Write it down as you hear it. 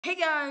Hey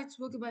guys,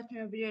 welcome back to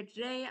my video.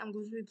 Today I'm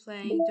going to be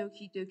playing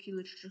Doki Doki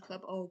Literature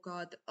Club. Oh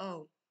god,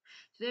 oh.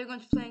 Today we're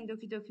going to be playing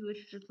Doki Doki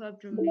Literature Club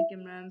German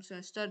Game Ram. So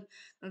instead,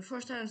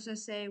 first time I was going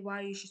to say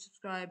why you should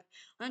subscribe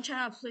on the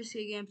channel, play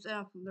games, and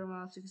upload them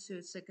out so you can see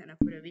it's second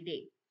upload every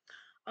day.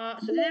 So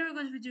today we're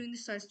going to be doing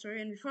this side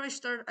story, and before I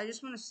start, I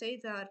just want to say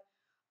that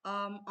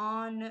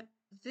on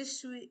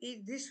this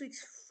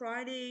week's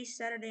Friday,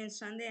 Saturday, and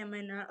Sunday, I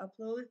might not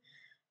upload.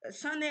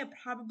 Sunday I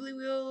probably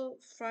will.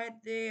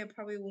 Friday I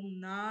probably will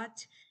not.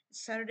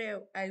 Saturday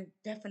I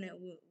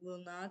definitely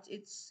will not.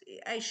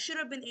 I should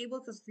have been able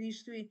because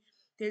these 3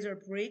 days are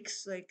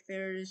breaks. Like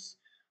there's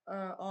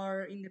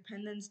our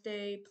Independence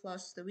Day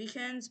plus the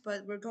weekends,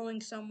 but we're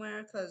going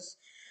somewhere because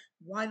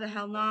why the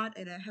hell not?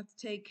 And I have to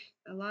take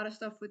a lot of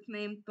stuff with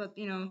me. But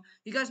you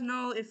guys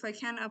know if I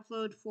can't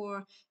upload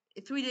for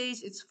 3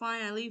 days, it's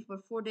fine. I leave,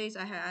 but 4 days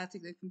I have to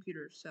take the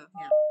computer. So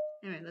yeah.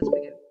 Anyway, let's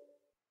begin.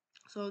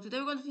 So today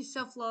we're going to be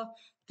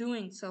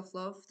doing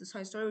self-love, the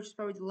side story, which is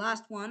probably the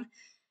last one.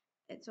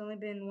 It's only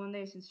been 1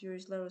 day since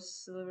Yuri's letter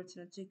was delivered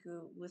to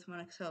Natsuki with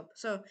Monarch's help.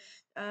 So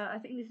I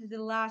think this is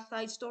the last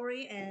side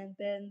story, and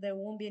then there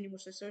won't be any more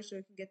side stories, so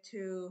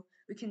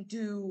we can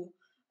do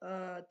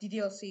the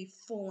DLC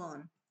full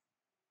on.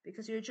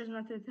 Because Yuri chose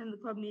not to attend the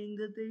club meeting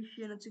that day,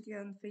 she and Natsuki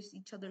haven't faced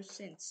each other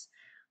since.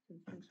 So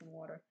drink some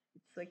water.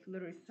 It's like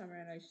literally summer,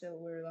 and I still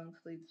wear long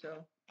sleeves,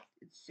 so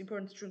it's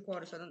important to drink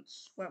water so I don't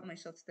sweat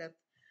myself to death.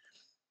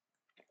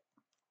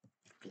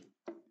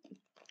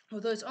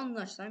 Although it's on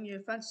lunchtime,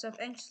 you find yourself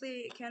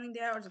anxiously counting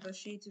the hours of the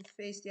sheet to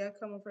face the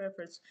outcome of her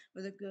efforts,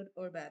 whether good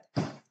or bad.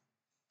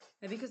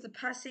 And because the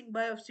passing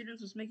by of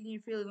students was making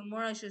you feel even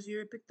more anxious,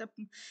 you picked up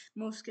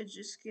most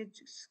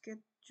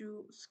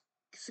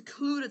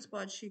secluded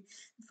spots she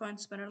could find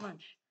to spend her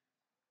lunch.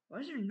 Why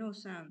is there no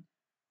sound?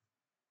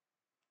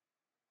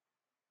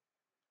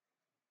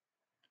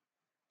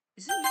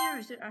 Is it me or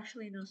is there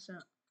actually no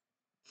sound?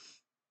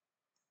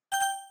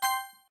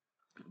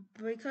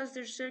 Because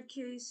the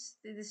staircase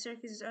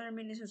is under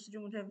maintenance, so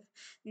you won't have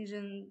any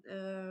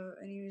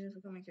reason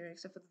for coming here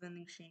except for the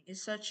vending machine.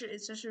 It's such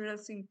a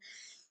relaxing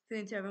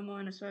feeling to have a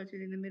moment of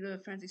solitude in the middle of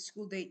a frantic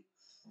school date.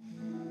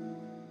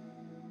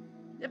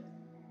 Yep.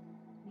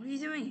 What are you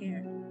doing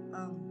here?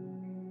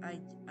 I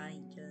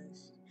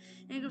just.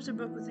 Any groups are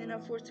broke with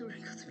enough force to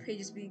wrinkle the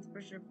pages beneath the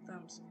pressure of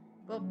thumbs.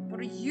 Well, what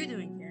are you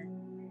doing here?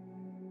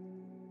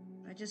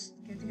 I just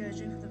came to get a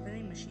drink from the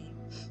vending machine.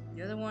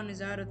 The other one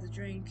is out of the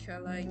drink I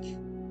like.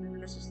 The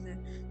nurse is the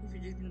if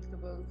you're drinking the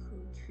couple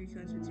coins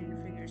between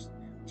your fingers.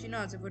 She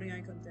nods, avoiding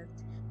eye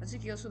contact.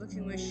 Natsuki, also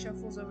looking away,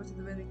 shuffles over to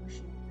the vending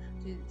machine.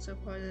 She did so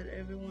hard that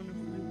every one of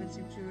her movements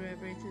seemed to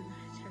vibrate to the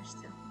hair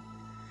still.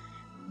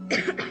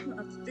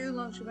 After 2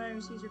 long, Shivani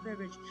receives her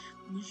beverage,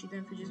 and she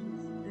then fidgets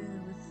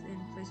within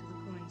place of the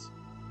coins.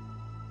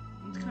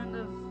 It's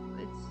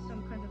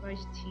some kind of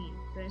iced tea,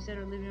 but instead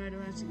of leaving right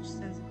around, she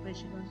stands in place,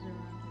 she glances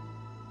around.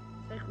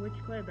 It's like witch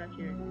quiet back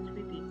here. It's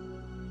creepy.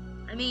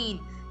 I mean,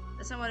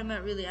 that's not what I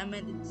meant really. I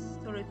meant it's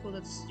totally cool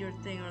that's your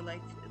thing, or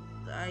like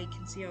I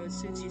can see how it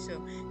suits you. So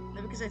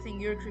not because I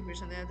think you're creepy or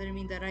something. I didn't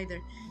mean that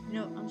either.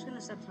 I'm just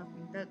gonna stop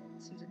talking. That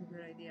seems like a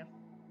good idea.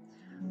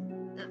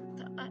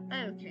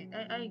 I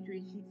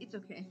agree. It's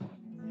okay.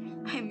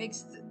 I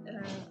mixed.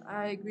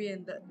 I agree,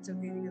 and that's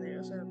okay because I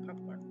also have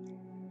popcorn.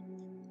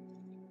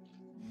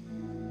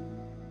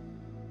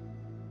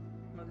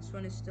 Oh, this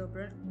one is still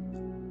burnt.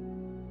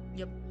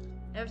 Yep.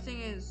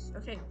 Everything is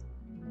okay.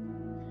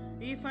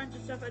 You find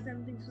yourself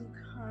attempting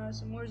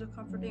some words of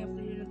comforting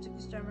after you took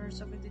to stammer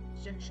herself into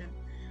dejection.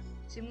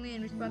 Seemingly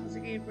in response,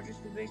 Natsuki approaches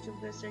the base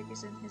of the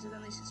staircase and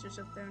hesitantly sits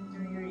herself down to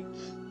Yuri.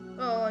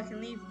 Oh, I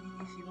can leave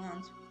if you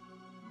want.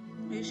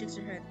 Yuri shakes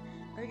her head.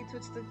 Natsuki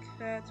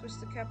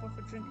twists the cap off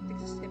her drink and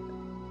takes a sip.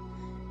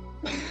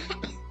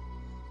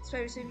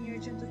 Despite receiving your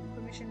gentle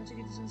permission,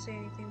 Natsuki doesn't say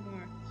anything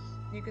more.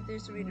 You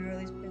continues to read, or at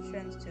least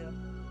pretends to.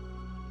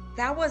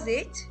 That was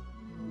it?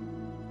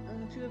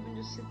 And the two of them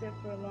just sit there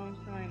for a long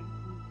time.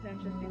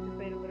 Tensions seem to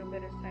fade a little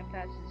bit as time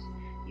passes.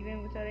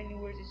 Even without any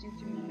words, it seems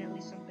to mean at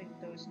least something,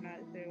 though it's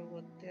not clear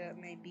what that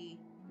may be.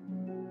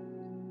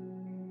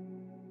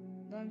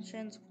 Lunch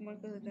ends more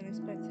quickly than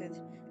expected,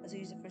 as I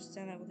use the first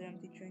stand up with their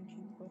empty drink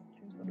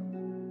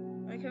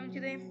bottle. Are you coming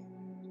today?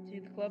 To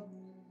the club?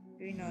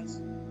 Yuri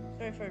nods.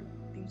 Sorry for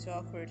being so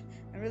awkward.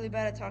 I'm really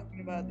bad at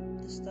talking about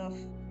this stuff.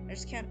 I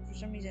just can't for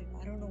some reason.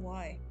 I don't know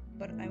why.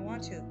 But I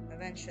want to,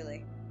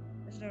 eventually.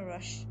 There's no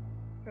rush.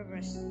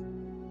 Progress.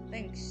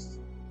 Thanks.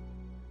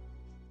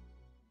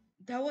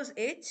 That was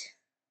it?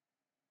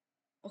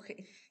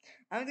 Okay.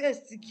 I'm gonna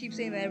keep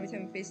saying that every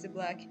time we face the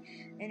black.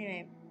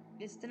 Anyway,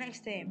 it's the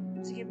next day.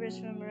 Natsuki bursts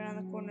from around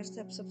the corner,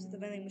 steps up to the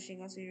vending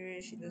machine. Also,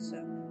 she does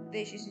so.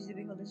 Today, she seems to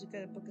be holding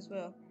a book as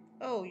well.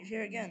 Oh, you're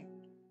here again.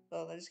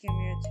 Well, I just came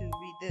here to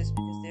read this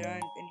because there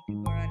aren't any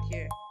people around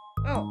here.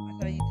 Oh, I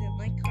thought you didn't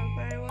like how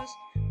quiet it was?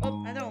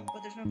 Oh, I don't,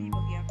 but there's no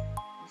people here.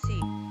 Let's see.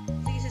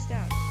 Natsuki sits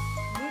down.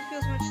 The mood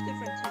feels much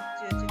different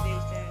today than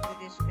it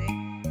did yesterday.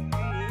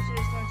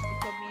 Yesterday's lunch at the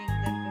club meeting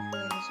than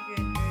before, and Natsuki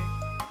and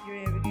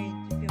Yuri are beginning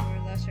to feel more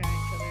relaxed around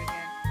each other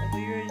again.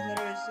 Although Yuri's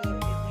letter is still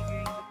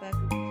lingering in the back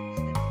of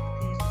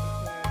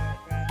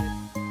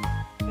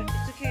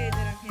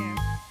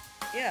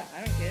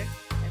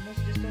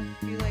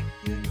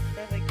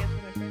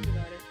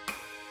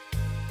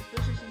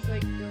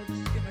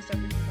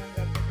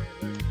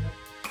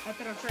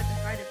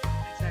hide it from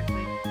him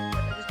exactly.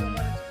 But I just don't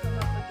want it to come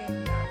up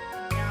again now.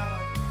 And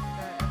now,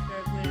 after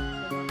I've waited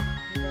so long,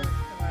 he's going to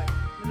come out.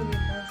 Literally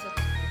months at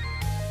this point.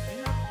 Do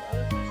you have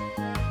other places to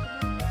come out?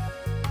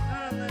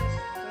 Not unless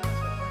online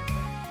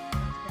friends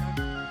count.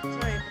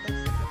 Sorry, but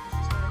that's different. It's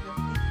just not a good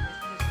information.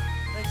 Just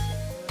likes it.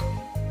 You know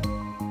what I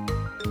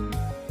mean?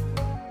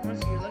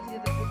 Honestly, you're lucky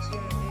that the books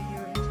you're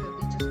into at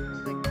least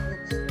just like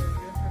books. So you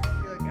don't have to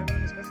feel like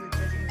everyone is constantly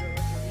judging you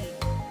about what you're reading.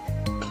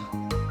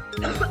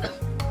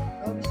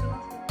 I'll be so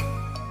lucky.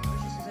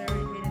 Which is I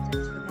already paid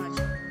attention so much.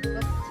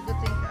 But it's a good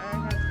thing I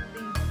have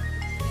things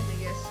I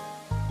guess.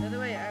 By the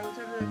way, I would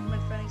totally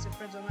recommend finding some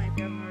friends online if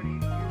you haven't already.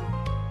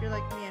 If you're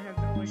like me and have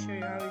no one to share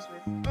your hobbies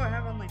with. Oh, I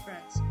have online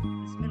friends.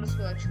 It's middle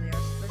school actually. I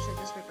was especially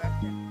this way back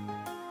then.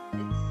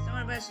 It's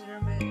somewhat advice to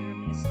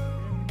reminisce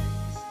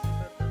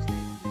about those days.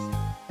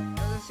 I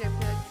was gonna say I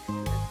feel like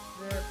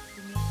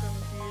the me from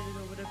a few years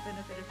ago would have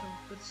benefited from a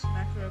good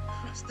smack her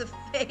across the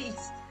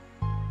face.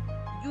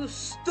 You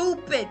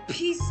stupid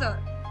piece of...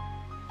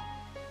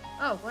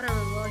 Oh, whatever,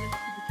 well, I'll just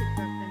keep the kid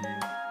back then,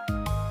 maybe.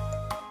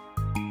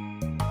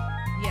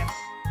 Yes.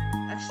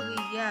 Actually,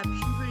 yeah,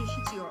 puberty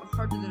hits you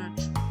harder than a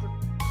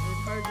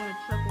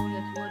truck going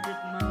at 200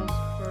 miles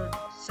per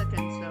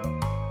second, so...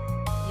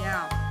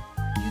 Yeah.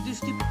 You do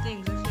stupid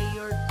things. Okay,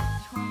 your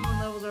hormone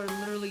levels are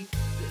literally,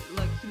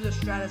 like, through the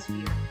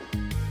stratosphere.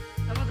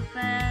 Some of the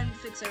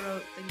fanfics I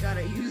wrote, thank God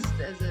I used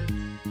as a...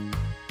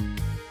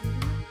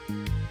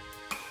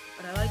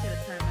 But I like it at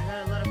the time. I got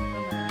a lot of fun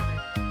out of it.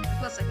 And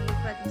plus, I can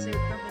look back and say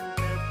with confidence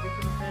that I've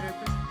become a better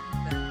person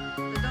since then.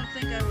 But don't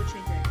think I will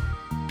change anything.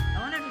 I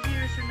wonder if a few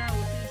years from now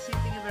we'll think the same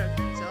thing about our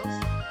current selves.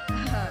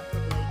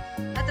 Probably.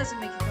 That doesn't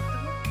make you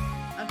comfortable.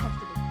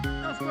 Uncomfortable.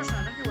 No, of course not.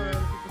 I don't care what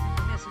other people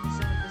think of me. So you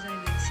sound like there's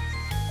anything.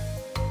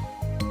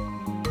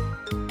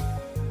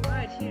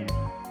 Right here.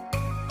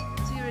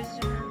 Let's see you raise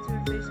your hand to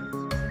her face and put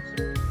some steps.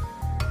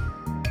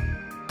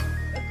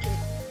 Okay.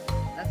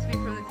 That's me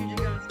from the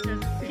future going to church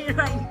with me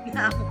right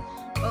now.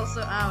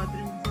 Also, ow, I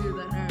didn't do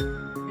that hurt.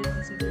 It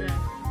doesn't seem to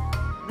react.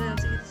 Then I'll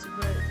take it to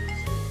super. There's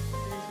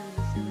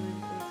the similar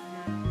approach and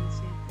now do the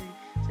same thing.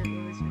 Check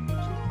always with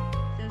your cheek.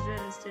 Turns red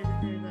and stares at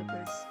her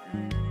leopards.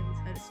 Unable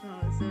to hide a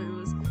smile as though it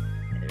was a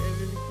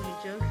really funny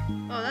joke.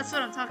 Oh, that's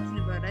what I'm talking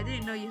about. I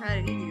didn't know you had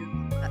it in you.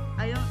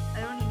 I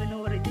don't even know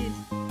what I did.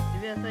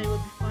 Maybe I thought it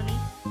would be funny.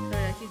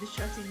 Sorry, I keep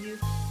distracting you.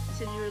 You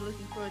said you were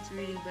looking forward to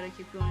reading, but I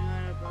keep going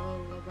on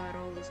about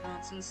all this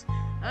nonsense.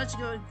 I'll let you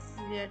go and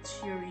get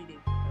to your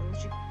reading. I'll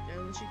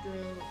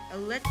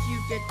let you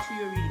get to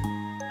your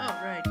reading. Oh,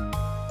 right.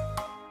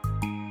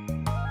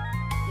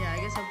 Yeah, I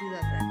guess I'll do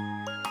that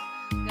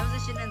then.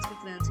 Conversation ends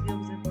quickly and Nstsuki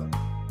opens her book.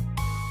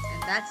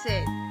 And that's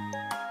it.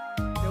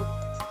 Nope.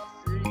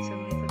 30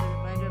 for the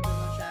reminder of the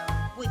lunch hour.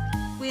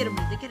 Wait a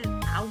minute, they get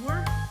an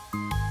hour?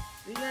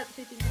 We got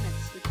 50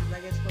 minutes, which is I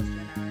guess close to an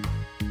hour.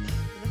 And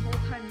the whole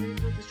time Yuri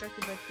feels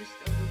distracted by Chris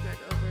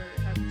over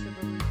having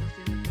several really close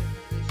to the end of the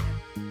conversation.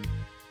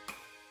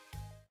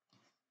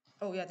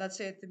 Oh yeah, that's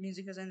it. The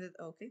music has ended.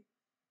 Oh, okay.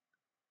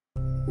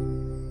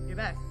 You're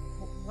back.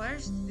 Why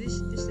is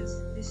this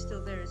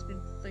still there? It's been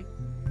like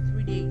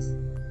 3 days.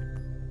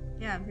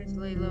 Yeah, I'm here to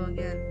lay low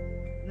again.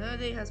 Another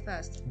day has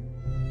passed.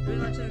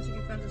 During lunchtime,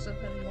 Nstsuki found herself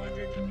having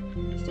wandered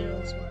in a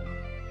stairway smile.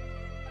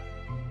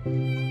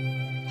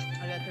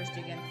 I got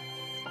thirsty again.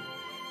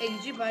 Hey,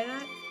 did you buy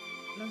that?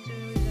 Not to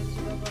really have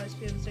to go by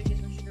speed on the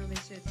staircase when she normally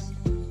sits.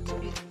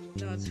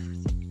 No, it's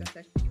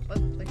contact. What?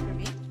 Like for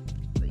me?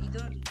 But you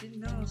didn't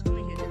know I was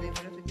coming here today.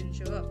 What if it didn't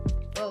show up?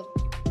 Well,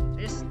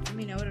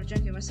 I would have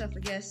drank it myself, I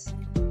guess.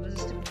 It was a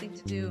stupid thing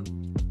to do.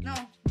 No,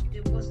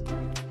 it wasn't.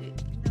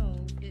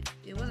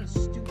 It wasn't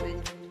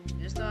stupid.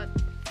 I just thought,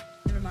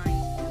 never mind.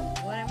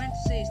 What I meant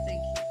to say is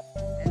thank you.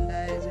 And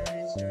that is a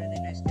really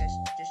nice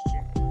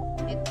gesture.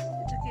 It's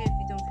okay if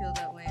you don't feel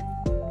that way.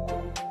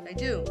 I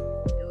do.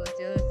 It was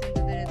the other thing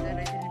that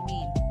I didn't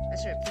mean.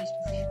 That's right, please.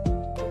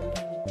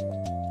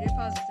 Your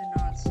pauses and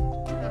nods.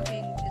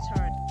 Talking is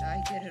hard.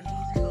 I get it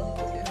all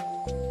too.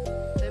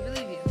 So I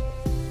believe you.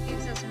 Give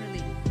yourself some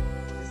relief.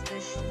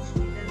 She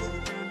then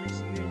sits down next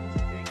to Yuri and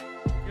drink.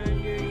 Knowing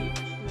Yuri,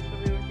 she was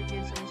probably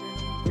overthinking so much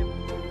and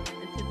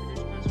the tip of the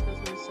response feels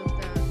a little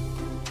self-doubt.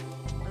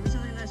 I'll do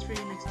something nice for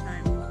you next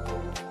time.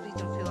 Please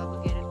don't feel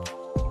obligated.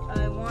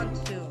 I want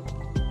to do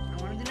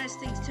nice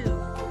things too.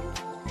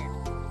 Okay.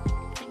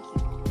 Thank you.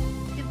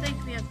 You can thank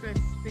me after I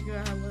figure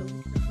out how well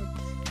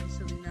it's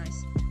something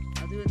nice.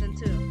 I'll do it then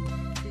too.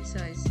 Big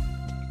size.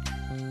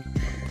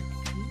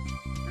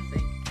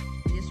 Nothing.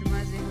 It just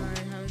reminds me how I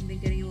haven't been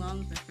getting along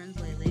with my friends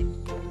lately.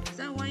 Is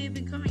that why you've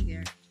been coming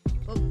here?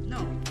 Well, no,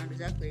 not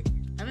exactly.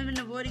 I haven't been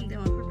avoiding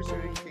them on purpose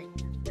or anything.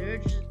 They're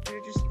just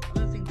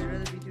other things I'd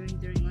rather be doing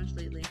during lunch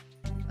lately.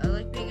 I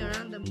like being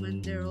around them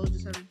when they're all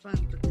just having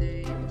fun, but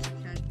they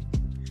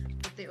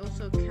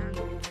also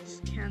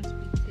can't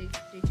be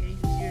take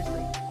anything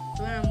seriously.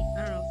 So when I'm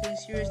feeling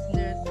serious in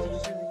there, the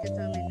teachers really get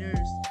on my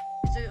nerves.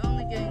 It's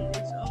only getting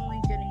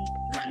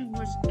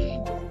worse.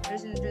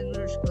 There's in the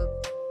Literature Club.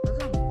 How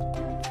come?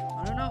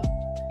 I don't know.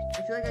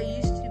 I feel like I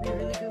used to be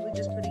really good with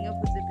just putting up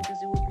with it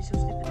because it would be so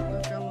stupid to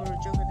go drama or a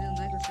joke I didn't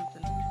like or something.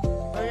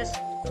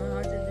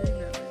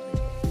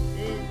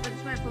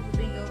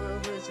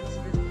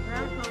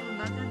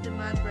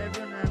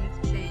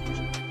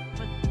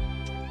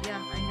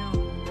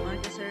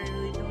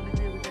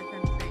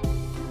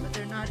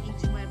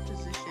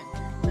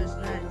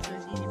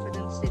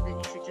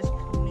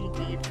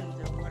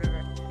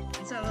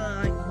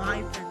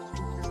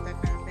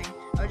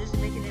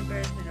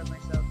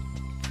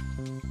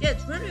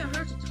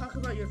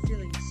 your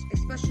feelings,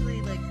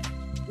 especially like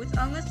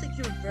unless like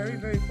you're very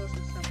very close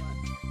with someone,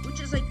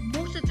 which is like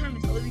most of the time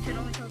you can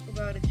only talk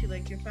about it to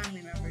like your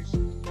family members.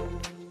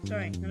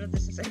 Sorry, none of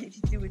this has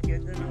anything to do with you. I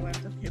don't know why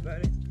I'm talking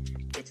about it.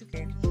 It's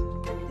okay.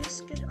 Did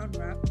this get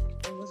unwrapped,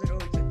 or was it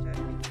always like that?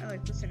 I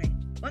like listening.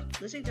 What?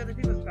 Listening to other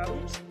people's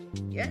problems?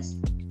 Yes.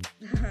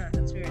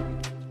 That's weird.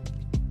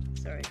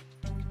 Sorry.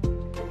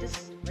 I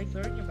just like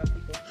learning about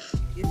people. Do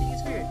you think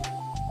it's weird?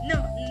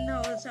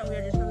 No, it's not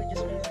weird. It's probably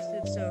just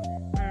interested. So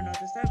I don't know.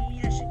 Does that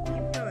mean I should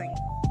keep going?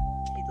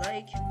 If you'd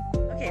like.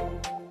 Okay.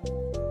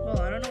 Well,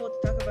 I don't know what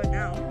to talk about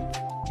now.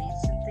 Maybe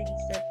some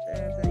things that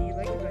you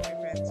like about your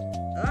friends.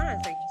 A lot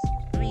of things.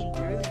 I mean,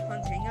 they're really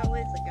fun to hang out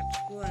with, like after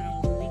school and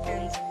on the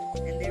weekends,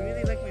 and they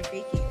really like my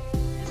baking.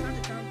 It's fun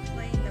to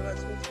complain about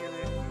school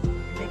together.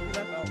 They make me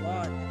laugh a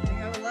lot. We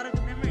have a lot of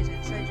good memories and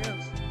inside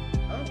jokes.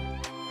 Oh,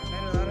 I've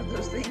had a lot of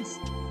those things.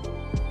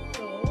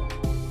 So,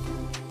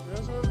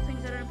 those are the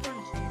things that are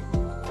important to you.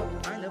 Well,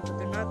 I know, but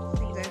they're not the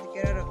things I have to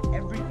get out of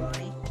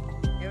everybody.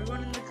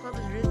 Everyone in the club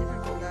is really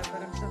different from that,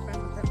 but I'm still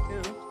friends with them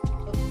too.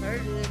 Well, Mary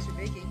really likes her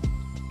baking,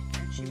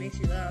 and she makes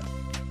you laugh,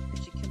 and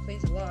she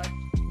complains a lot.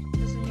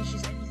 Doesn't mean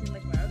she's anything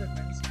like my other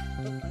friends.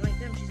 But unlike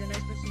them, she's a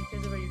nice person who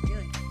cares about your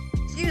feelings.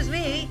 Excuse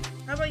me!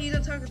 How about you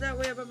don't talk that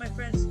way about my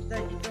friends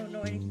that you don't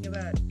know anything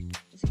about?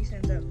 Nstsuki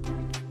stands up.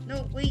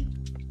 No, wait!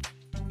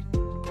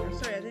 I'm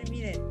sorry, I didn't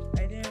mean it.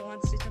 I didn't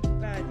want to say something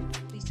bad.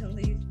 Please don't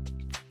leave.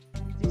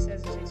 Nstsuki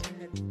says and shakes her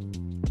head.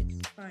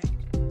 It's fine.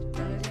 As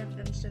long as you have to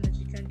understand that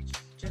you can't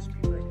just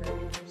be like that.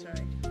 I'm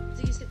sorry.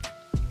 Nstsuki said...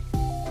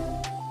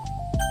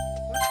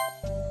 What?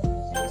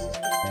 Nstsuki says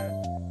like that.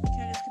 You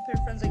can't just compare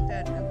friends like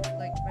that and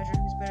like measure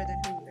who's better than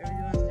who.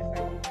 Everyone's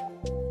different.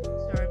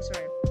 Sorry, I'm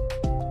sorry.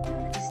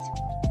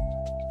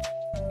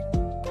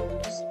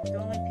 I just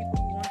don't like people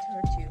who want to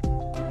hurt you.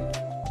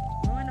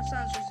 No enough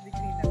silence just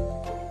between them.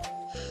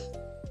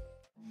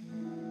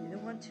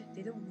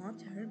 They don't want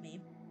to hurt me.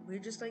 We're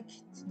just like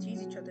to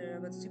tease each other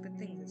about stupid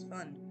things. It's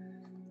fun.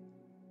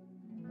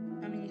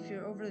 I mean, if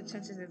you're overly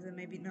sensitive, then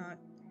maybe not.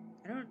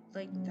 I don't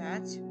like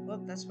that.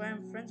 Well, that's why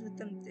I'm friends with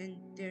them, and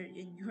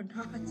you're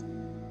not.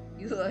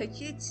 You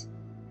like it?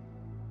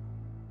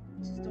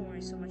 Just don't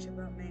worry so much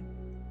about me.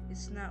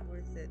 It's not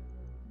worth it.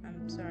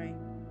 I'm sorry.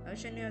 I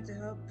wish I knew how to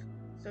help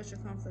social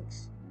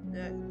conflicts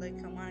like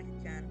how Monica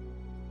can.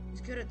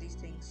 She's good at these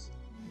things.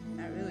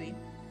 Not really.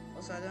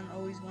 Also, I don't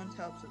always want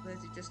help, so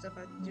it's just stuff I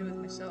have to do with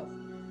myself.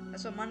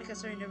 That's what Monica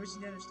sorry never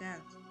seemed to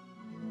understand.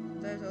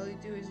 Sometimes all you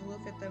do is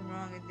look at them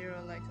wrong and they're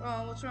all like,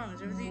 oh, what's wrong?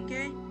 Is everything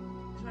okay?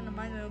 I just want to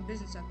mind my own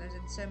business sometimes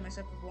and decide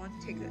myself if I want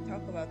to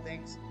talk about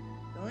things.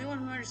 The only one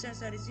who understands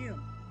that is you.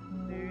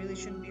 But you really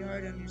shouldn't be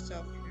hard on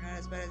yourself. You're not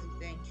as bad as you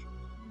think.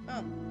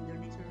 Oh, you don't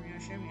need to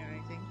reassure me or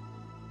anything.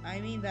 I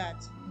mean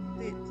that.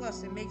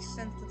 Plus, it makes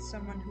sense that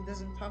someone who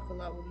doesn't talk a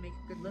lot would make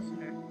a good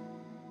listener.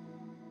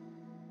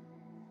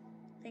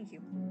 Thank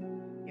you.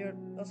 You're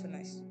also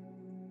nice.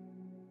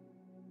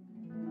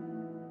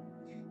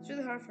 It's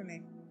really hard for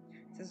me.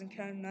 It doesn't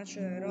come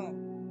natural at all.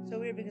 So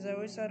weird because I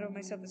always thought of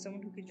myself as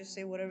someone who could just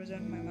say whatever's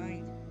on my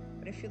mind.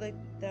 But I feel like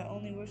that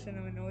only works when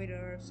I'm annoyed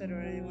or upset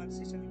or I really want to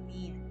say something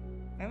mean.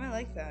 Why am I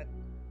like that?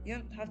 You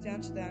don't have to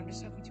answer that, I'm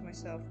just talking to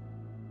myself.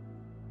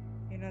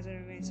 He nods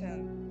and remains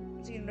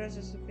silent. He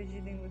notices the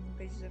fidgeting with the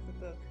pages of the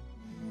book.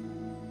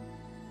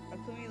 How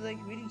come you like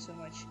reading so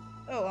much?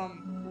 Oh,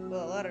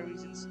 well, a lot of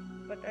reasons.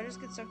 But I just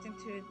get sucked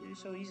into it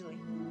so easily.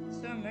 It's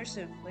so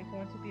immersive, like I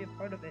want to be a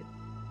part of it.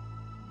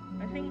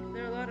 I think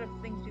there are a lot of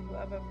things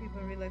about people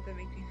in real life that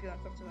make me feel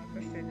uncomfortable and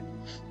frustrated,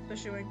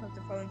 especially when it comes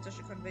to following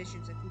social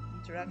conventions and group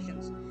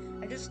interactions.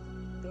 I just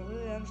don't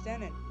really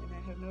understand it, and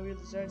I have no real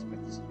desire to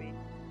participate.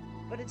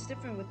 But it's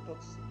different with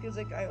books. It feels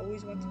like I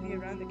always want to be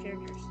around the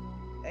characters.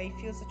 I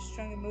feel such a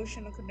strong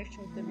emotional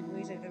connection with them in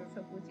ways I've never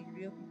felt with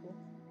real people.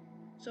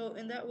 So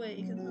in that way,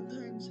 it can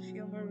sometimes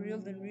feel more real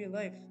than real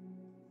life.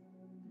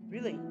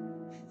 Really?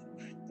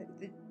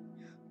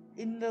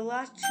 In the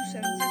last two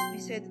sentences, we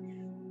said,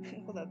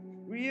 hold up,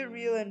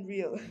 real, and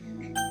real.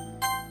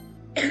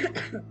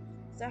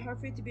 Is that hard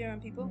for you to be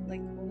around people,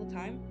 like, all the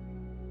time?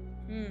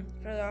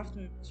 Fairly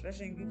often,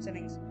 especially in group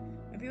settings.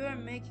 When people are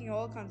making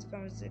all kinds of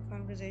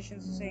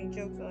conversations, saying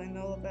jokes, and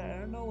all of that, I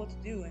don't know what to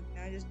do, and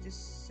I just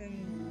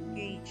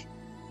disengage.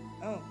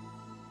 Oh,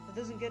 that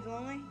doesn't get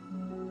lonely?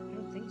 I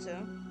don't think so.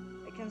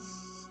 I can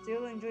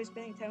still enjoy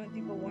spending time with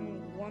people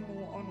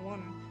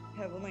one-on-one.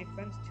 I have online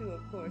friends too,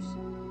 of course.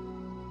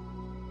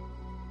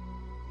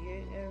 Do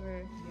you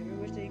ever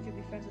wish that you could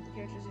be friends with the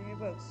characters in your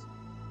books?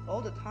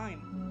 All the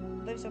time.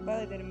 Life's so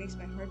badly that it makes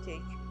my heart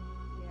ache.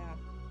 Yeah,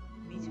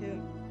 me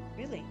too.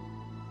 Really?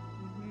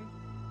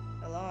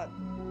 A lot.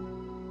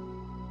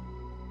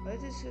 Why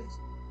did this just,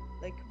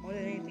 like, more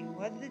than anything,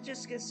 why did it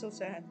just get so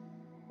sad?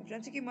 If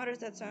Nstsuki mutters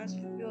that silence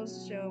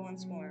fills the show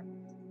once more.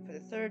 For the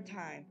third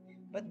time.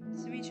 But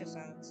Samicha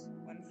silence,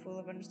 one full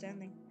of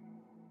understanding.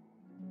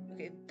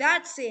 Okay,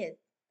 that's it!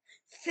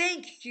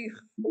 Thank you!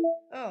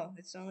 Oh,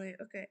 it's only...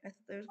 Okay, I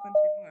thought there was going to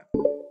be more.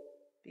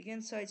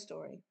 Begin side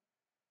story.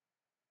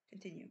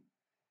 Continue.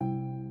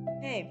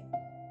 Hey,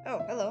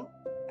 Oh, hello.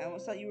 I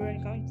almost thought you were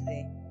already coming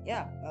today.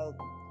 Yeah, well,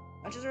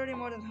 lunch is already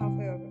more than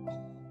halfway over.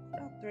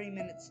 Around 30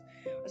 minutes.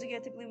 Once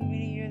again, typically when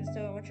meeting you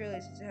still much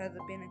earlier since it had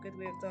been a good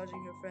way of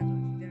dodging your friends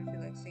when she didn't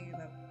feel like seeing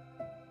them.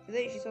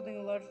 Today, she's holding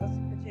a large plastic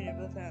container in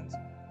both hands.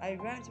 I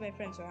ran into my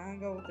friends, so I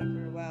hung out with them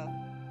for a while.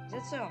 Is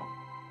that so?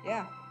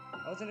 Yeah.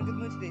 I was in a good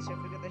mood today, so I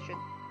figured I should.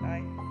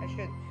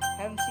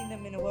 Haven't seen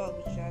them in a while,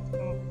 which I had to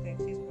come up with an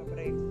excuse for, but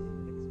I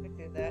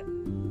expected that.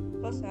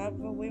 Plus, I have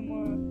way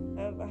more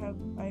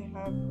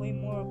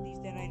of these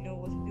than I know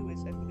what to do with,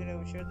 so I figured I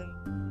would share them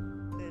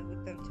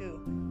with them too.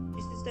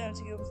 She sits down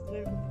to opens the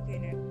lid of the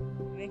container.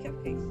 We make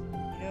cupcakes.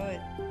 You know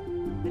it.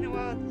 It's been a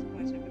while at this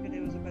point, so I figured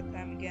it was about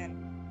time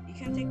again. You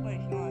can take one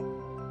if you want.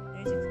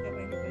 Then you take the cup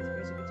and place the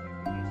rest of it in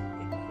your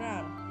fingers. It's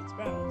brown. It's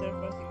brown. With their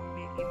frosting,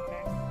 we make it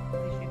back.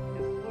 They should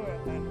the floor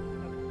at time.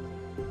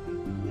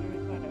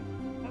 Literally found out.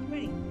 How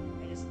pretty.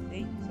 I just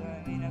ate, so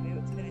I may not be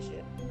able to finish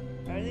it.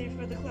 Are they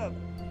for the club?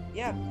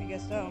 Yeah, I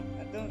guess so.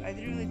 I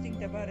didn't really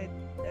think about it.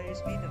 I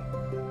just made them.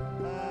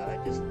 I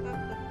just thought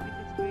that we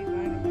could squeeze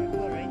mine in their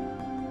floor, right?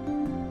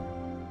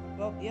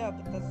 Well, yeah,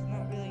 but that's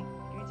not really.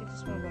 Let me take a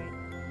small bite.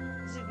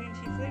 This is green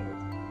tea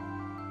flavored.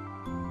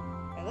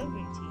 I love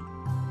green tea.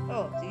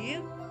 Oh, do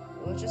you?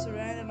 Well, it's just a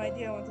random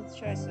idea I wanted to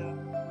try, so.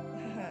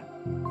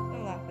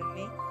 Don't laugh at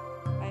me.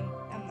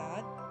 I'm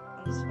not.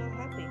 I'm just so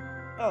happy.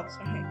 Oh,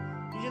 sorry.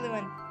 Usually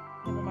when.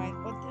 Never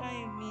mind. What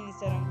I mean is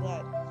that I'm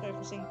glad. Sorry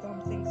for saying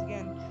dumb things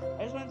again.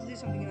 I just wanted to do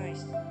something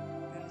nice.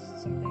 And this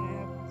is something I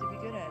happen to be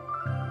good at.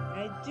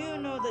 And I do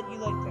know that you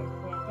like that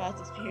from past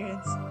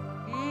experience.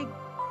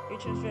 Your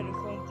transfer to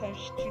phone time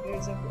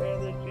shooters of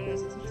earlier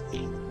generous.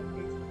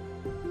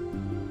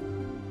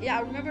 Yeah,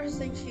 I remember her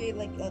saying she ate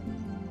like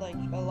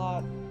a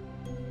lot.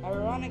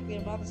 Ironically,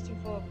 her mouth is too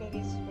full of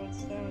cookies for it to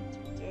stand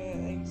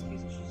an excuse.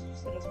 She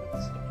said us with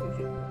this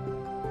conclusion.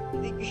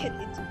 They get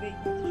into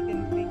baking, they're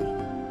getting baking.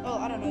 Oh,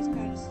 I don't know, it's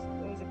kind of just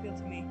always appealed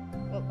to me.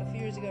 Well, a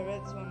few years ago I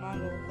read this one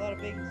manga with a lot of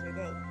baking, so I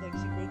got like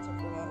super into it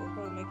for a while. I'll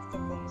probably make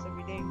stuff almost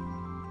every day.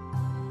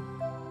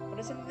 But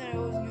it's something that I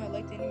always knew I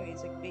liked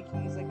anyways, like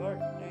baking is like art,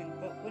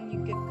 but when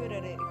you get good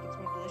at it, it gets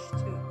more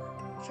delicious too.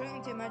 I'm trying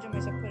to imagine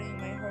myself putting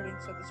my heart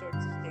into something so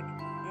artistic,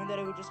 knowing that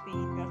it would just be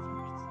eaten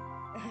afterwards.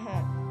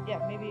 Yeah,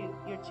 maybe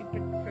you're too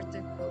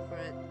critical for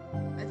it.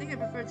 I think I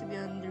prefer to be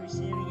on the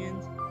receiving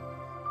end.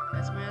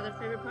 That's my other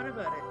favorite part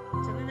about it.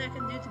 Something that I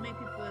can do to make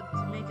a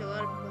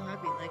lot of people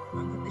happy, like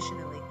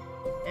unconditionally.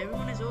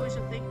 Everyone is always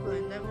so thankful,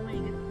 and that moment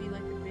you get to be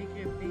like a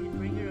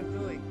bringer of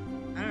joy.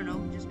 I don't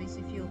know, it just makes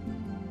you feel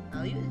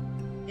valued.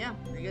 Yeah,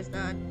 I guess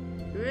that.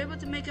 You were able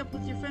to make up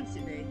with your friends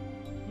today.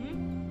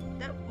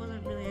 That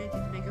wasn't really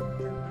anything to make up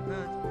with them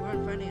about. We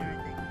weren't fighting or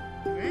anything.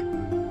 Right?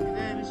 Maybe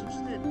I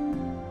misunderstood.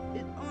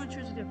 It only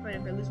turns into a fight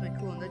if I lose my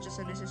cool, and that's just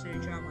unnecessary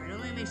drama. It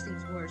only makes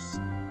things worse.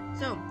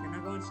 So, they're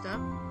not going to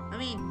stop? I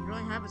mean, it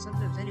only happens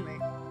sometimes anyway.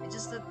 It's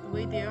just that the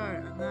way they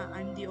are.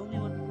 I'm the only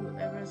one who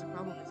ever has a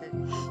problem with it.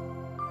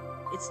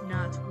 It's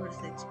not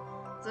worth it.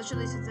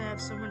 Especially since I have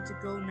somewhere to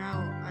go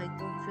now, I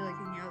don't feel like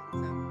hanging out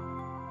with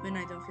them. When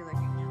I don't feel like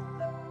hanging out with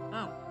them.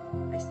 Oh,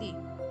 I see.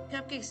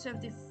 Cupcake's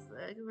empty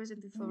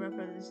full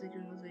wrapper of the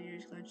secret was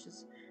Yuri's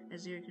clenches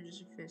as Yuri clenches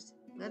her fist.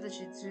 Glad that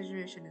the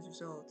situation is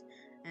resolved,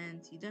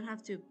 and you don't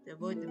have to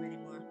avoid them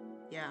anymore.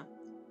 Yeah,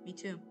 me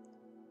too.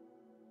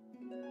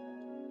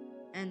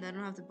 And I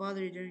don't have to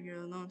bother you during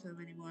your alone time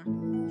anymore.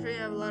 I'm sure you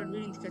have a lot of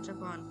reading to catch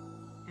up on.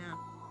 Yeah.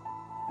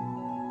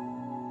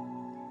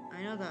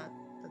 I know that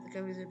the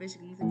copies are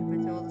basically nothing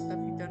compared to all the stuff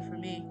you've done for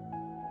me.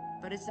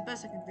 But it's the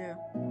best I can do,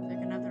 so I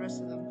can have the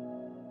rest of them.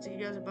 Natsuki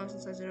grabs a box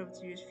and slides it over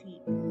to Yuri's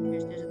feet. Yuri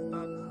stares at the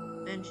box.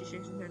 Then she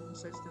shakes her head and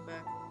slides them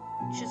back.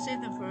 You should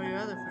save them for your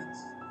other friends.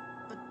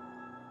 But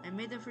I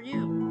made them for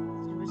you.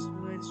 She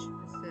whispers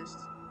with fist.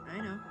 I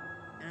know.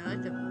 And I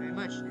like them very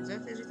much,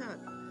 exactly as you thought.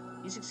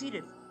 You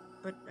succeeded.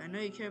 But I know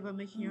you care about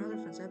making your other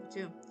friends happy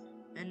too.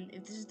 And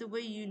if this is the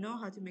way you know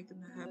how to make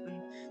them happen,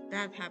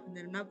 then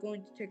I'm not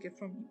going to take it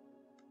from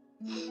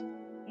you.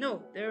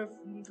 No, they're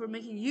for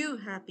making you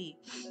happy.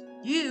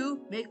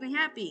 You make me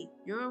happy.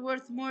 You're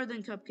worth more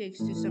than cupcakes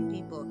to some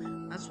people.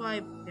 That's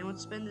why they want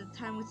to spend the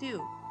time with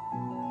you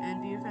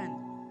and be your friend.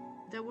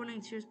 Without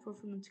warning, tears pour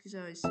from Natsuki's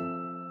eyes. She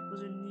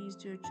pulls her knees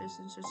to her chest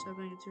and starts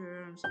sobbing into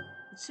her arms.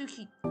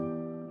 Nstsuki,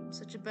 I'm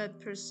such a bad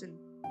person.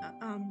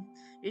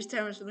 Your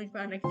stammer's feeling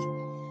panicked.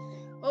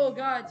 Oh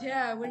god,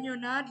 yeah, when you're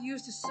not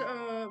used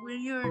to,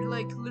 when you're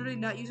like literally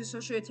not used to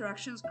social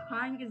interactions,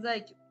 crying is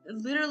like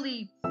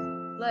literally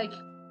like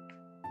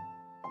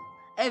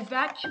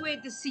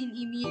evacuate the scene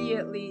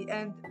immediately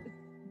and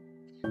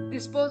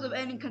dispose of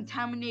any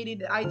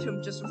contaminated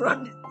item. Just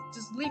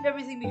leave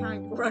everything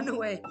behind, run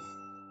away.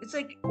 It's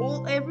like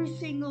every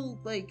single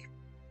like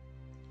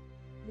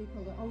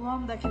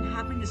alarm that can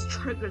happen just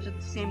triggers at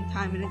the same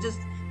time, and it's just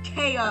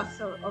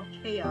chaos of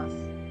chaos.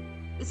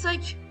 It's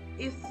like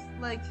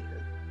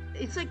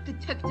it's like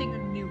detecting a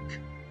nuke,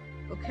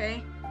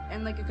 okay?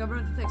 And like a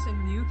government detects a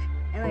nuke,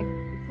 and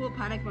like full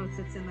panic mode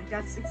sets in. Like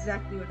that's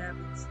exactly what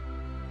happens.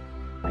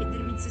 I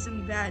didn't mean to say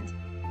something bad.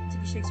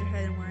 Natsuki shakes her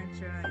head and winds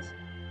her eyes.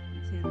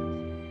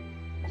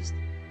 Just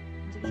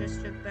Natsuki tries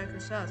to check back her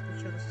size, but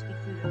struggles to speak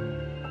through them.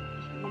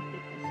 She really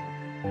fit myself.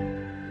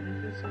 And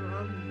I feel so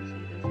wrong when you say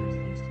those nice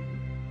things to me.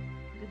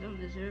 Like I don't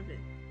deserve it.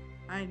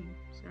 I'm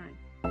sorry.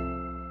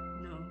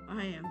 No,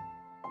 I am.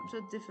 I'm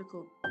so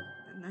difficult,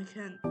 and I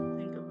can't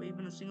think of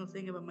even a single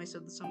thing about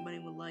myself that somebody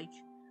would like.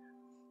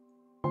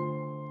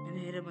 And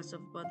I hated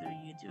myself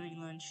bothering you during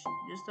lunch.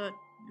 I just thought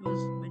it was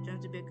my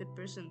job to be a good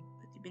person,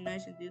 that to be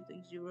nice and do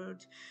things you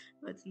wrote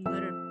about in the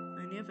letter.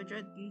 I knew if I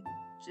tried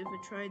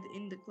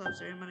in the club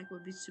ceremony, it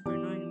would be super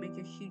annoying and make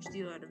a huge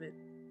deal out of it.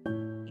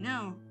 You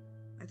know,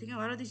 I think a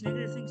lot of these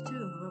negative things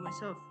too about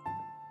myself.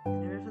 I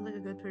never felt like a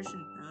good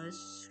person. I always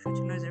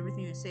scrutinize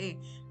everything I say.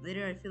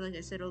 Later, I feel like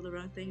I said all the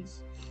wrong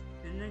things.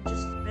 And I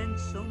just spend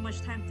so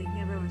much time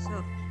thinking about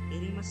myself,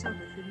 hating myself,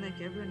 and feeling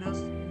like everyone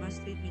else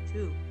must hate me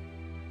too.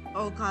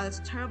 Oh god, that's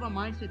a terrible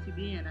mindset to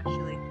be in,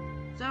 actually.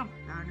 So,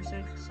 I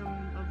understand some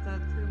of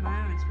that through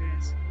my own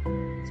experience.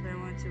 That's why I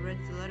wanted to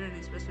write the letter and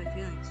express my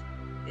feelings.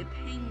 It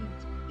pained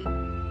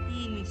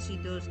me to see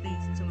those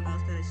things in someone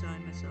else that I saw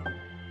in myself.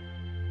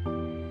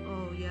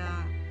 Oh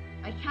yeah.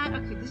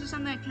 Okay, this is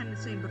something I can't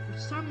explain, but for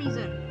some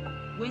reason,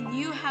 when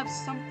you have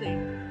something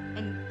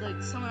and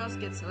like someone else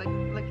gets it,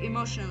 like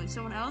emotionally,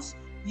 someone else,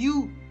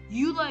 you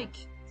like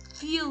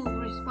feel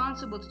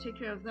responsible to take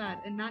care of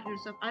that and not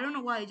yourself. I don't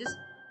know why,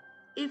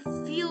 it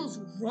feels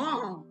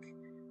wrong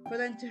for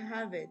them to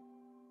have it.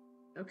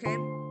 Okay?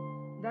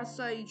 That's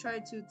why you try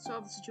to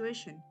solve the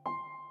situation,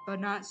 but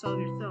not solve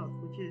yourself,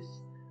 which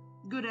is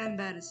good and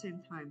bad at the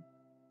same time.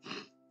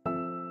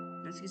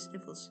 Natsuki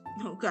sniffles.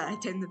 Oh god, I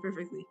timed it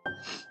perfectly.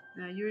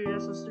 Yuri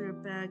rustles through her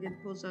bag and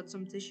pulls out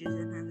some tissues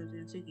and hands them to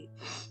Natsuki.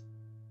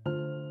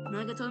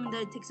 Naga told me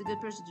that it takes a good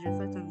person to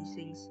reflect on these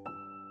things.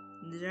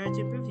 And desire to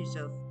improve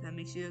yourself. That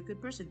makes you a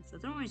good person, so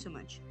don't worry so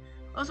much.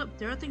 Also,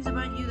 there are things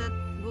about you that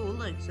people will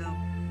like, so...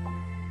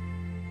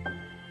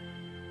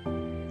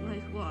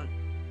 Like what?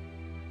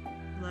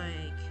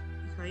 Like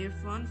how you're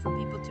fun for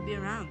people to be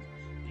around.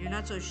 You're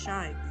not so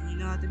shy, and you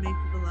know how to make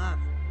people laugh.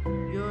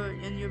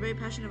 You're very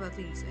passionate about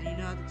things, and you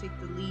know how to take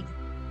the lead.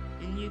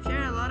 And you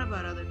care a lot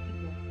about other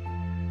people.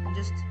 And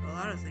just a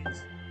lot of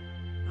things.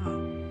 Oh.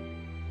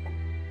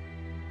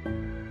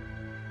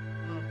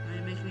 Well,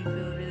 it makes me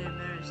feel really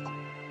embarrassed.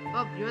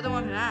 Well, you're the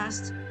one who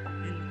asked.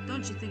 And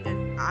don't you think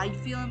I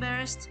feel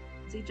embarrassed?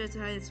 She tries to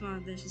hide a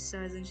smile, then she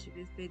sighs and she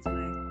fades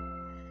away.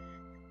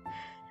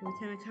 Every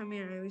time I come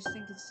here, I always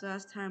think it's the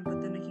last time, but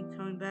then I keep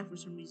coming back for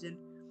some reason.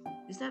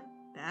 Is that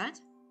bad?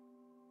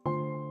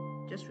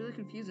 Just really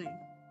confusing.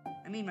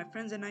 I mean, my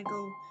friends and I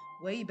go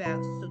way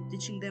back, so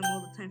ditching them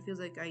all the time feels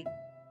like I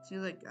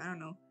don't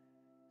know.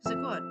 It's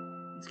like what?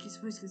 Natsuki's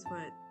voice gets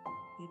quiet.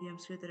 Maybe I'm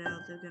scared that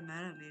they'll get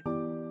mad at me.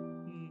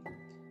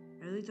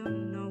 I really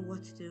don't know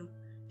what to do.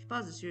 She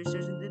pauses, she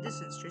stares into the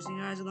distance, tracing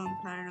her eyes along the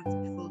pattern of the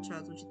full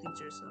child when she thinks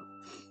to herself.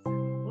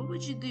 What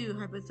would you do,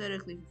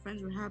 hypothetically, if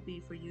friends were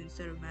happy for you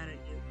instead of mad at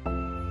you?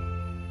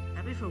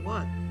 Happy for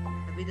what?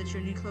 Happy that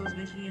your new club is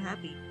making you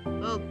happy.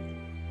 Well,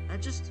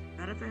 not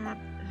if I'm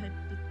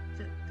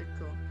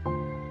hypothetical.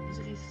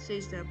 Nstsuki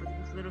says that, but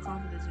with little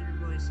confidence in her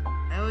voice.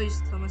 I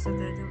always tell myself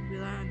that I don't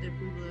rely on the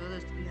approval of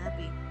others to be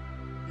happy.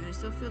 And I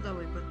still feel that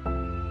way, but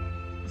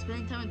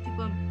spending time with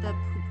people that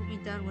put me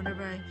down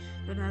whenever I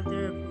don't have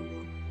their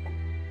approval.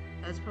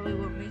 That's probably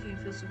what makes me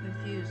feel so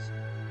confused.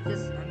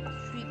 Because I'm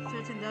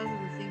threatened out of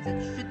the things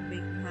that should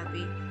make me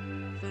happy.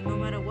 So no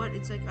matter what,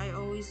 it's like I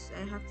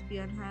have to be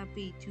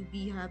unhappy to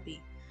be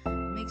happy.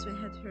 It makes my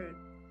head hurt.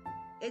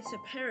 It's a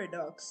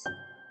paradox.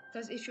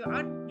 Because if you're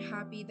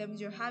unhappy, that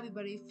means you're happy.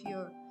 But if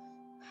you're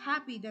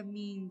happy, that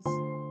means...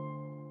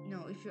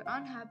 No, if you're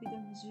unhappy,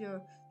 that means you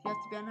have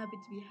to be unhappy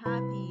to be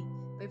happy.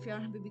 But if you're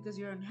unhappy because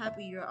you're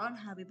unhappy, you're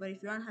unhappy. But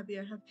if you're unhappy,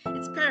 you're happy.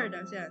 It's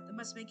paradox, yeah. That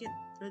must make it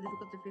very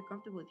difficult to feel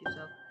comfortable with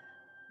yourself.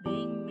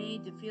 Being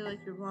made to feel like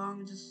you're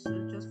wrong just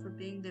for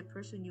being the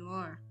person you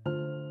are.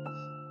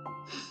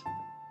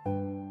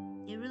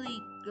 It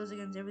really goes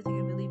against everything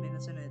I believe in,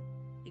 doesn't it?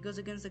 It goes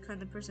against the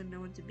kind of person I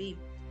want to be.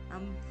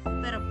 I'm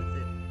fed up with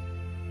it.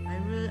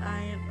 I'm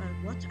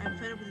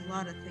fed up with a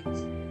lot of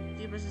things.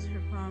 She presses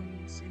her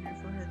palms in her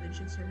forehead, then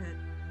shakes her head.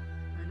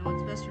 I know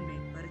what's best for me,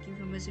 but I keep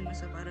convincing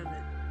myself out of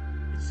it.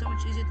 It's so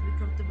much easier to be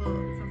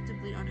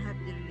comfortably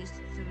unhappy than it is to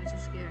do something so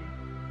scary.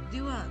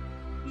 Do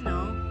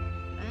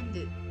end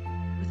it.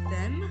 With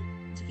them?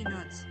 Taking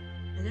nuts.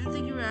 I didn't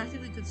think you were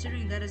actively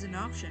considering that as an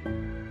option.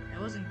 I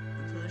wasn't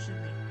until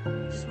recently.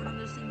 It's just one of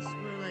those things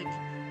where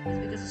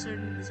it's because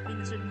it's been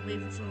a certain way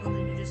for so long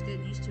that you just get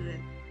used to it.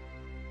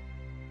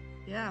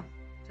 Yeah,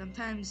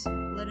 sometimes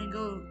letting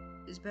go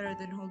is better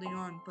than holding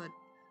on, but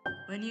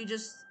when it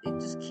keeps,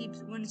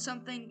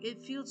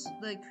 it feels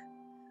like,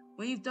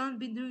 when you've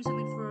been doing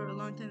something for a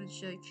long time,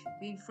 it's like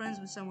being friends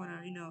with someone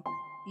or, in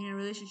a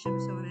relationship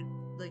with someone,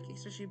 and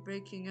especially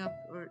breaking up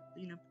or,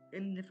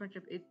 in the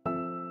friendship,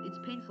 it's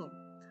painful.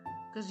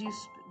 Because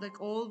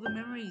all the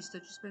memories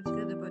that you spent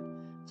together, but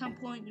at some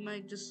point you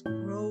might just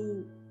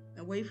grow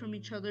away from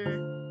each other.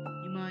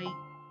 You might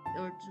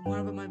or one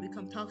of them might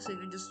become toxic,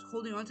 and just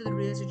holding on to the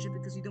relationship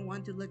because you don't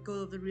want to let go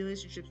of the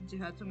relationship since you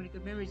had so many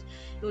good memories,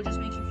 it will just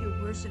make you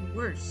feel worse and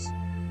worse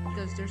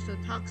because they're so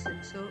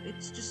toxic. So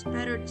it's just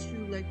better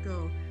to let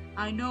go.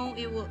 I know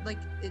it will, like,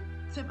 it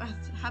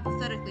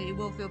hypothetically it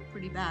will feel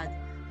pretty bad,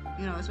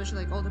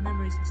 especially like all the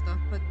memories and stuff,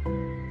 but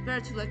it's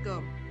better to let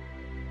go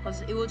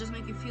because it will just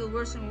make you feel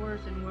worse and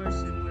worse and worse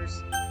and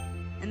worse.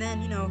 And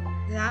then,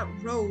 that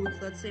road,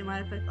 let's say, might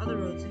affect other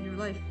roads in your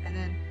life, and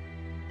then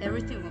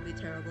everything will be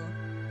terrible.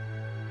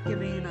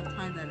 Giving enough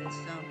time, that is.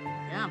 So,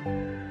 yeah.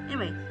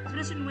 Anyway, it's been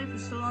a certain way for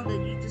so long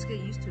that you just get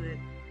used to it.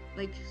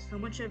 Like, so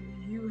much of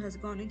you has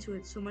gone into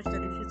it so much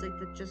that it feels like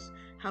that's just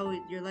how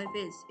your life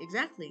is.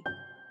 Exactly.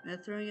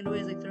 And throwing it away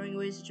is like throwing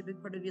away such a big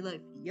part of your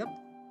life. Yup.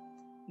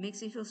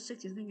 Makes me feel sick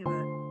to think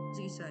about.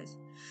 Ziggy sighs.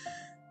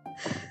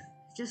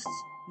 It's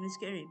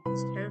scary.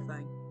 It's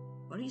terrifying.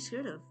 What are you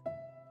scared of?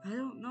 I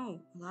don't know.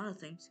 A lot of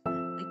things.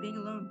 Like being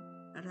alone,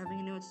 not having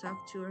anyone to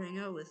talk to or hang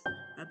out with,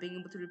 not being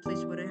able to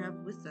replace what I have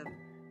with them.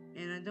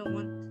 And I don't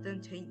want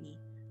them to hate me.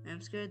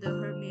 I'm scared they'll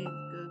hurt me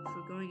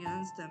for going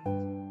against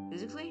them.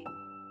 Physically?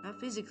 Not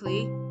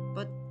physically,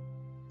 but...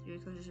 Yuri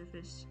clenches her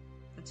fist.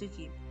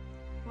 Natsuki.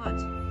 What?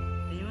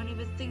 If anyone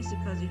even thinks to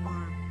cause you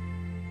harm,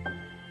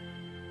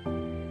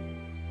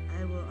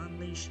 I will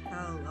unleash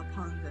hell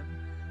upon them.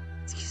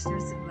 Natsuki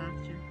starts in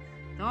laughter.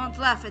 Don't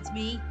laugh at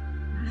me!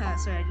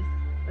 Sorry,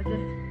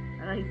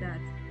 I like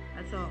that.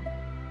 That's all.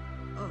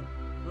 Oh,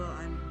 well,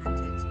 I meant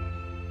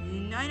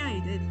it. I know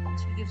you did.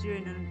 She gives Yuri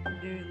an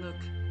unbearing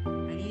look.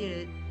 I needed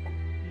it.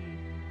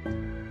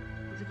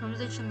 As the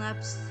conversation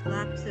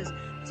lapses,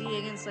 Ziggy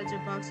again slides her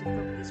box of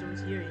cupcakes over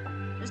to Yuri.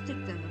 Just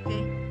take them,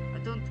 okay? I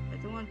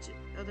don't want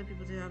other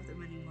people to have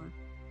them anymore.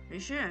 Are you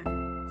sure?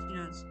 She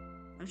nods.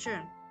 I'm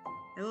sure.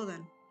 I will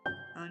then.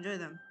 I'll enjoy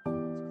them.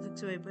 She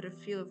looks away, but a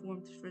feel of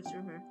warmth spreads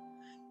through her.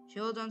 She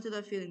holds on to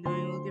that feeling,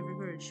 knowing it will give her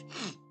courage.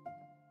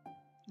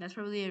 That's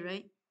probably it,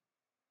 right?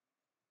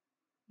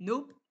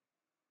 Nope.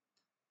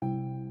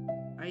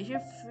 Are you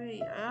here for...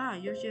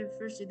 you're here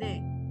first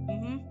today.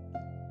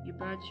 You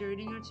brought your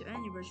reading notes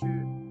and you brought your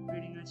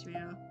reading notes,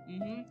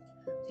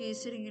 She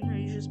is sitting in her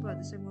usual spot,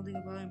 this time holding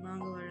a volume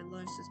manga while her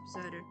lunch sits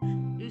beside her.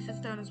 She sits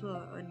down as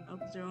well and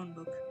opens her own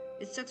book.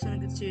 It sucks when a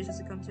good series has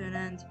to come to an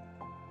end.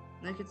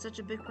 Like it's such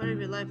a big part of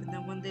your life, and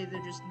then one day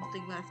there's just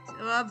nothing left.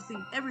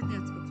 Everything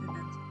has to come to an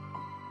end.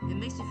 It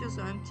makes you feel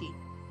so empty.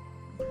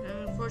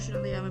 And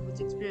unfortunately, I'm able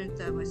to experience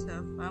that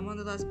myself. I'm on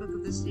the last book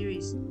of this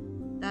series.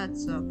 That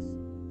sucks.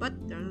 But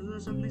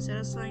there's something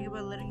satisfying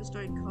about letting the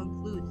story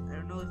conclude. I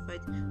don't know if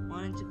I'd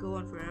want it to go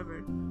on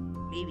forever.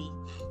 Maybe.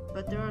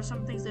 But there are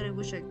some things that I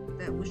wish could.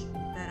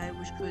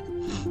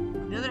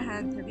 On the other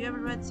hand, have you ever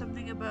read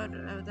something about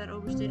that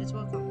overstayed its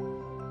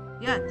welcome?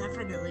 Yeah,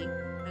 definitely.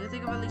 I can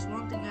think of at least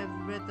one thing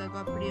I've read that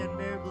got pretty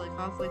unbearable, like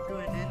halfway through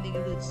and ending it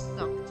really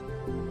sucked.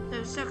 So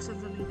it sucks when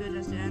something good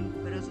has to end,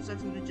 but it also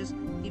sucks when they just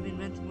keep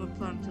inventing more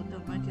plot until they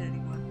don't like it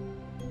anymore.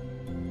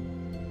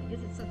 I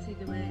guess it sucks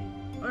either way.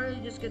 Or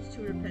it just gets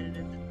too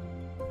repetitive.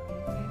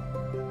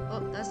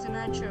 Well, that's the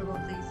nature of all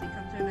things, they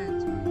come to an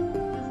end.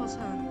 Beautiful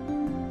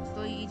sound.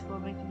 Slowly eat while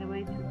making their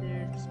way to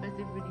their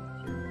respective reading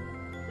room.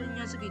 Then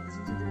Nstsuki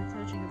doesn't seem to be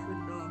touching her food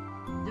at all.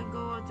 They don't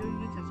go out during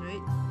weekends,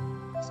 right?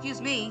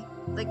 Excuse me?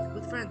 Like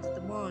with friends at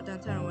the mall or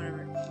downtown or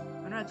whatever.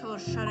 I'm not told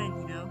her shut in,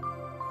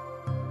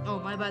 Oh,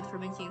 my bad for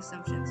making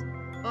assumptions.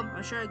 Well,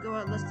 I'm sure I go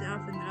out less than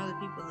often than other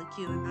people like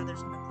you and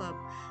others in the club.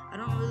 I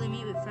don't really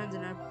meet with friends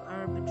and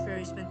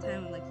arbitrarily spend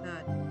time with like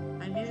that.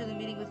 I'm usually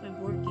meeting with my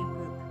board game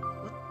group.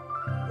 What?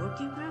 Board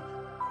game group?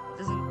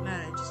 Doesn't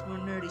matter, just more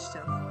nerdy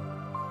stuff.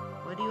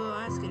 Why do you all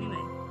ask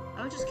anyway?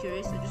 I was just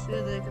curious. I just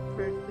realized that I could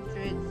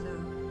picture it, so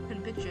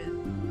couldn't picture it.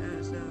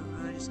 So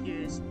I was just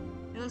curious.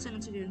 He looks at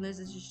Natsuki and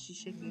realizes she's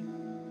shaking.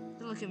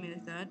 Don't look at me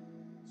like that.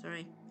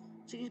 Sorry.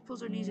 Natsuki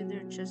pulls her knees into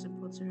her chest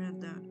and puts her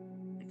hand down.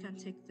 I can't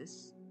take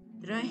this.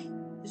 Did I?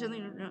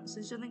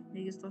 Say something?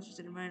 He gets flushed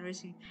in her mind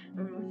racing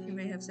over what she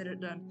may have said or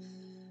done.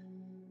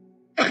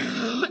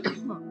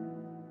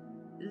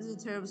 This is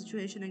a terrible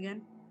situation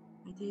again.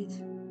 I did.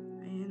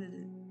 I ended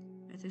it.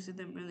 I texted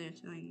them earlier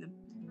telling them.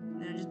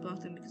 And then I just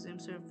blocked them because I'm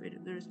so afraid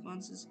of their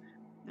responses.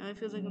 Now I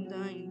feel like I'm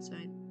dying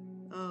inside.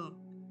 Oh,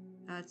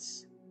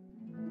 that's...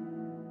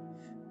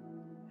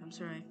 I'm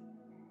sorry.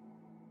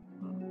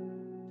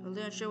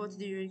 Totally unsure what to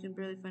do, you can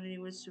barely find any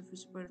words for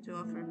support to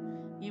offer.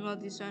 Meanwhile,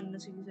 the sound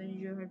of Natsuki's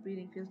unusual heart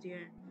breathing fills the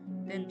air.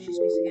 Then she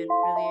speaks again,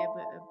 barely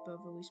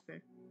above a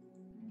whisper.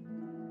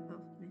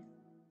 Help me.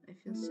 I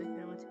feel sick.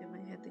 I want to get my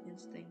head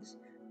against things.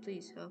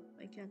 Please help.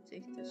 I can't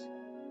take this.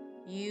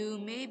 You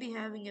may be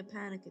having a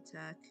panic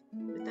attack.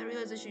 With that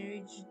realization,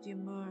 your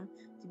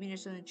demeanor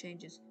suddenly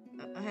changes.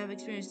 I have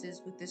experienced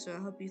this with this, so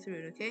I'll help you through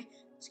it, okay?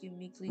 Natsuki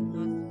meekly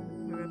nods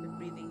her rapid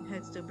breathing,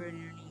 head still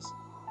burning her knees.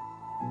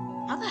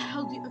 How the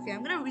hell do you... Okay,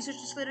 I'm gonna research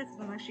this later because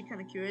I'm actually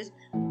kind of curious.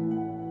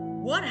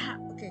 What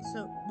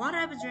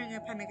happens during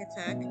a panic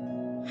attack?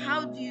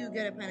 How do you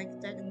get a panic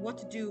attack? And what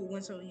to do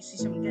when you see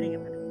someone getting a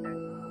panic attack?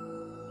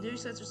 Yuri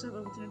sets herself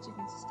over to Natsuki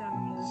and sits down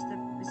and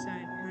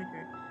behind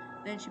her.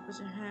 Then she puts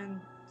her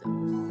hand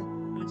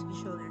on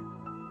Natsuki's shoulder.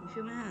 I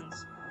feel my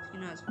hands? She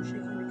nods. Her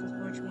shaking becomes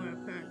much more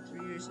apparent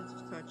through your sense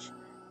of touch.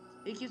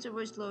 It keeps her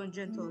voice low and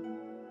gentle.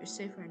 You're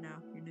safe right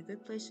now. You're in a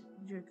good place.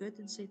 You're a good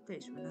and safe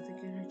place where nothing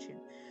can hurt you.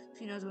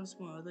 She nods once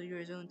more, although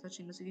Yuri is only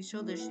touching Natsuki's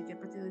shoulder. She can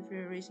practically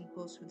feel her racing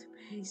pulse with the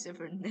base of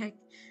her neck.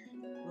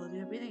 While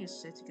your breathing is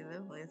set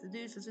together, all you have to do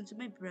is listen to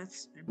my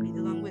breaths and breathe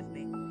along with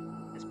me.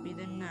 Let's breathe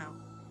in now.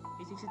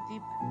 He takes a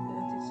deep,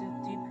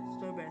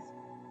 slow breath.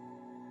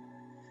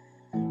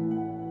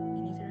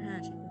 Beneath her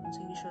hand, she feels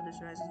Natsuki's shoulders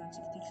rise as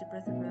Natsuki takes a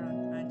breath of her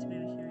own, trying to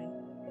mimic Yuri.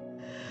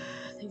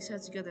 Things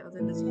held together,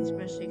 although Natsuki's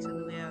breath shakes on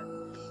the way out.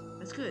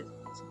 That's good.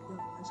 Let's keep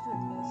going. That's good.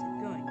 Let's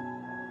keep going.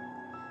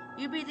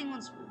 Yuri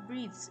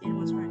breathes in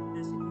once more.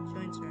 Natsuki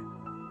joins her.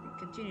 They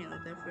continue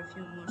like that for a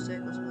few more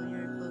cycles while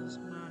Yuri closes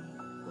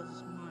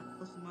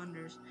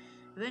monitors.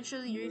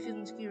 Eventually, Yuri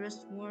feels Natsuki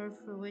rest more of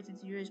her weight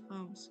into Yuri's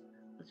palms.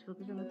 Let's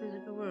focus on the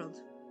physical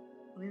world.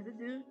 All you have to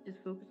do is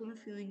focus on the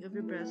feeling of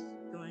your breath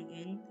going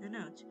in and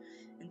out,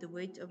 and the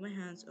weight of my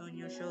hands on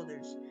your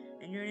shoulders,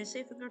 and you're in a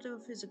safe and comfortable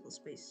physical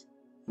space.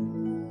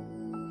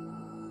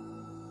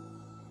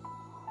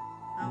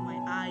 Oh, my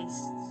eyes.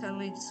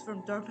 Suddenly, just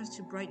from darkness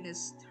to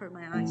brightness, hurt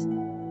my eyes.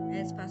 And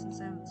it's passing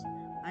silence.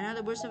 I know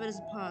the worst of it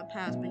is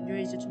past, but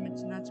Yuri is determined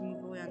not to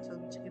move away until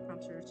Natsuki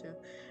prompts her to.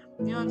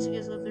 Natsuki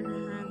has lifted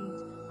her hand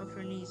off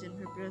her knees, and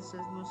her breath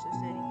says mostly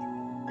steady.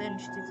 Then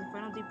she takes a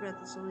final deep breath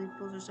and slowly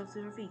pulls herself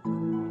to her feet.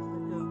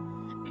 Let go.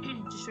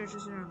 She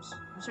stretches her arms.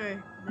 I'm sorry, I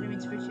didn't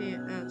mean to freak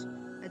you out.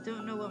 I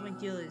don't know what my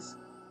deal is.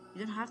 You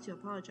don't have to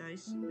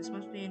apologize. This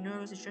must be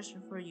enormously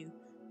stressful for you.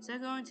 Is that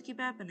going to keep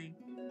happening?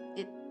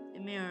 It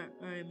may or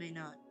it may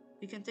not.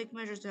 We can take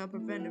measures to help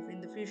prevent it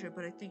in the future,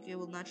 but I think it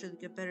will naturally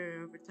get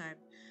better over time.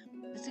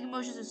 Natsuki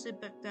motions to sit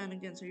back down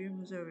again so Yuri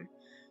moves over.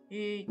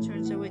 He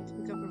turns away to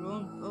pick up her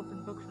own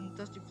open book from the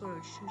dusty floor,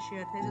 which she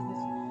had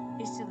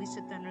hastily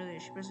set down earlier.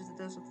 She presses the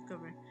dust off the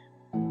cover.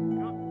 I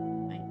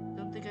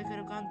don't think I could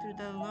have gone through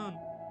that alone.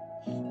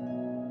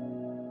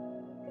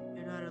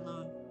 You're not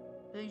alone.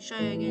 Feeling shy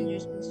again, Yuri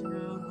speaks in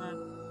her own lap.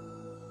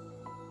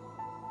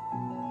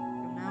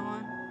 From now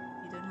on,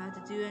 you don't have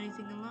to do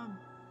anything alone.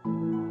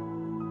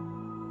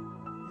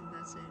 And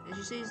that's it. As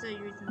she says that,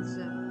 Yuri tenses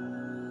up.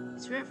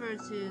 It's rare for her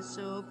to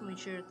so openly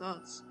share her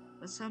thoughts,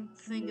 but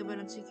something about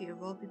Nstsuki,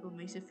 of all people,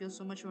 makes it feel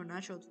so much more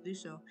natural to do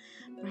so.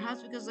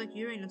 Perhaps because, like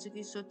Yuri, Nstsuki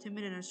is so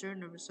timid and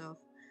uncertain of herself.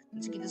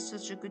 Natsuki does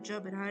such a good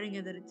job at hiding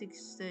it that it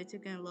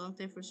took a long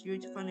time for Yuri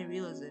to finally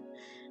realize it.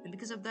 And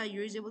because of that,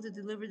 Yuri is able to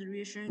deliver the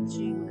reassurance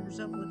she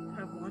herself would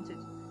have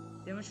wanted,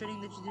 demonstrating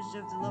that she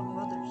deserves the love of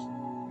others.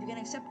 If you can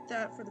accept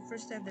that for the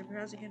first time, then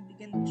perhaps you can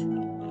begin to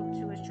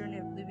a journey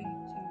of learning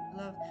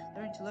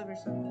to love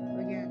yourself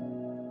again.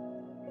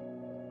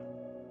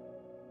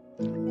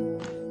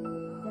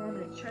 Damn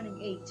it, turning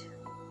 8.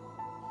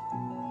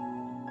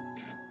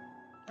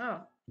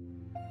 Oh,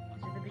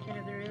 is it the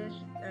beginning of the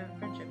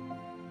friendship?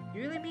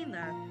 You really mean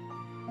that?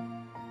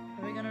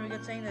 Are we gonna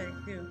regret saying that if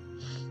you do?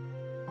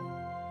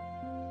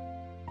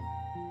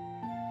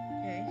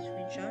 Okay,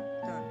 screenshot,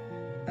 done.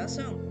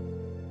 Wholesome.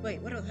 Wait,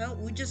 what the hell?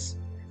 This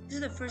is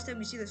the first time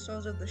we see the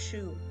soles of the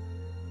shoe.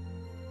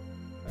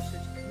 Oh, so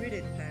it's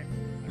gridded pattern.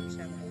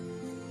 Understandable.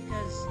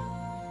 Because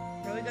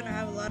probably gonna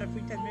have a lot of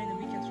free time during the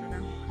weekends from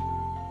now.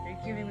 They're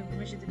giving me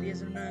permission to be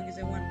as annoying as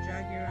I want to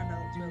drag you around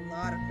to a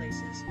lot of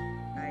places.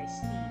 I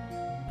see.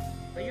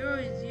 But you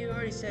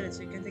already said it,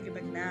 so you can take it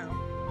back now.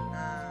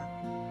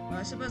 Well,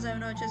 I suppose I have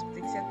no choice but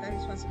to accept that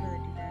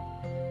responsibility then.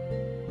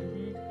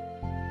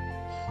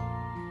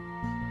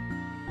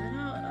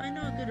 I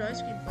know a good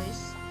ice cream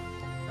place.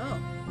 Oh,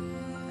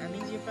 that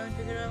means you finally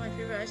figured out my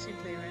favorite ice cream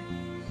flavor.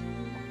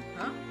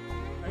 Huh?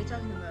 What are you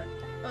talking about?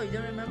 Oh, you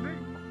don't remember?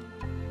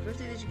 First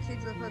day that you came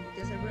to the club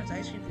because everyone's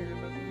ice cream flavor,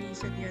 but for me you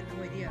said you had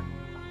no idea.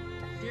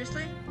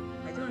 Seriously?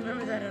 I don't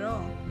remember that at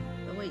all.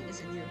 Oh wait,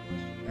 yes I do.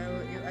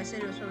 I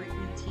said it was probably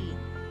green tea.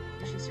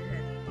 She shakes her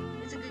head.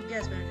 It's a good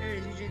guess, but I'm favorite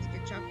is usually to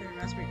get chocolate and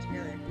raspberry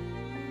together.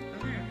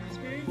 Chocolate and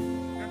raspberry?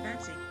 Not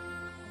fancy.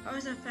 How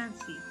is that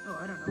fancy? Oh,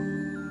 I don't know.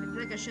 I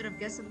feel like I should have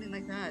guessed something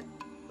like that.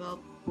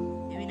 Well,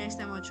 maybe next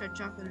time I'll try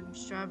chocolate and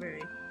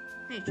strawberry.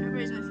 Hey,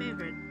 strawberry is my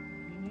favorite.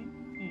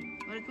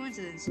 What a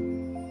coincidence.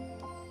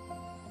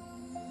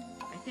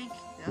 I think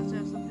they also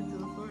have something to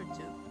look forward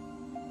to.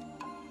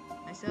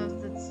 I still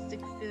have that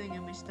sick feeling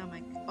in my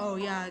stomach. Oh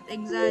yeah,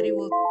 anxiety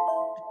will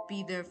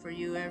be there for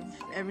you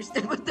every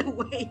step of the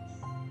way.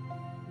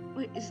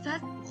 Wait, is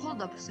that?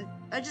 Hold up a sec.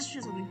 I just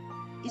feel something.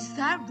 Is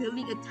that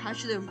really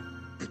attached to the?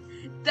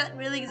 That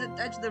really is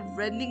attached to the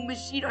vending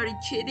machine? Are you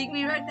kidding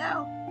me right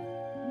now?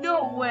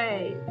 No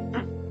way.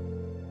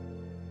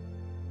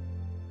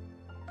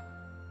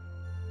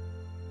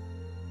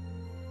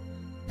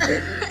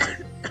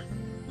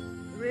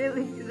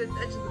 Really is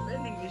attached to the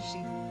vending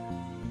machine?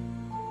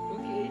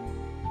 Okay.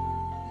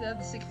 I have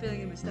a sick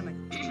feeling in my stomach.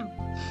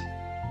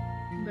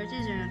 But it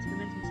is around to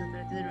convince myself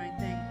that I did the right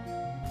thing.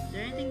 Is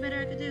there anything better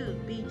I could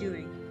be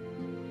doing?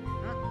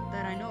 Not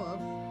that I know of.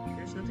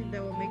 There's nothing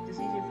that will make this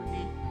easier for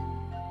me.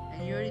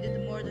 And you already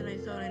did more than I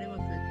thought anyone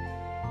could.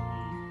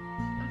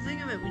 Come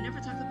think of it, we never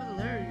talked about the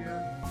letter you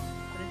wrote.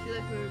 But I feel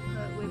like we're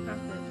way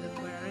past that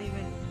point. I don't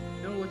even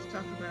know what to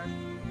talk about.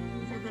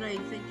 The fact that I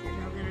think it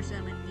helped me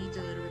understand my needs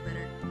a little bit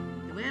better.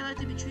 The way I like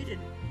to be treated.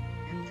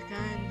 And the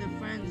kind of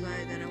friends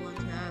that I want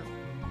to have.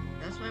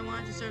 That's why I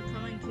wanted to start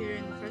coming here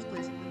in the first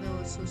place, even though I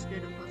was so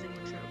scared of causing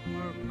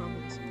more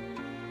problems.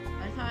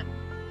 I thought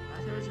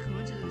it was a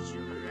coincidence that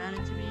you ran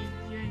into me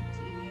here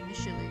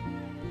initially.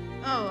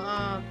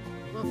 Oh,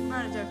 well,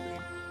 not exactly.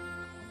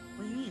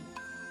 What do you mean?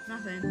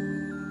 Nothing.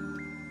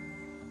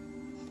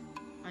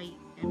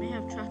 I may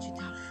have tracked you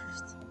down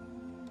first.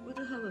 What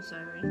the hell,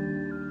 sorry?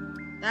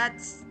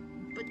 That's.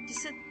 But you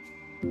said.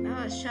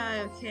 Oh,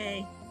 shy,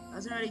 okay. I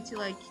wasn't ready to,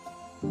 like.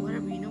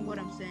 Whatever, you know what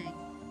I'm saying.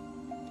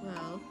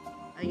 Well,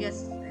 I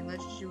guess I'm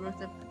glad you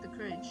worked up the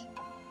courage.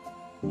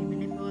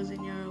 Even if it was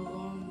in your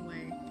own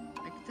way.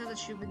 I can tell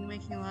that you've been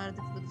making a lot of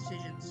difficult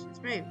decisions. It's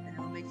brave, and it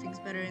will make things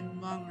better in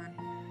the long run.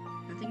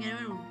 I think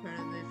anyone will be proud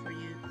of it for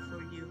you.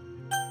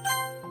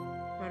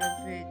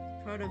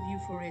 Proud of you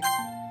for it.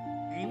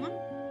 Anyone?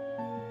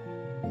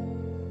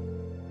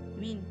 You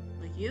mean,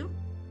 like you?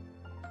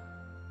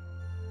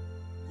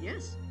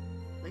 Yes,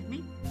 like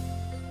me.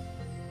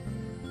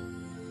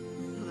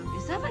 Hold up,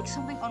 is that like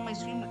something on my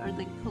screen or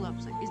like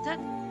pull-ups? Like, is that?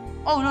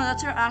 Oh no,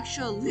 that's her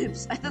actual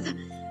lips. I thought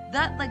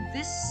that like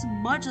this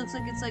smudge looks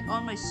like it's like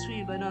on my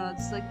screen, but no,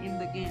 it's like in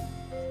the game.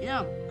 You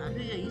know, I'm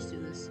gonna get used to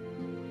this.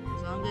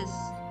 As long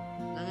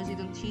as you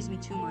don't tease me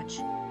too much.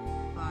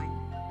 Fine.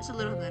 Just a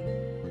little then.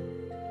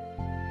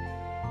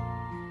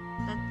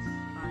 That's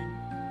fine.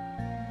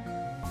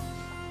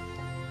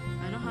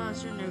 I know how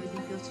uncertain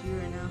everything feels to you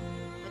right now.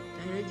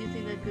 But I really do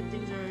think that good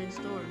things are in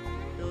store.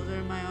 Those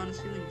are my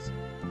honest feelings.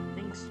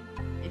 Thanks.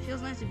 It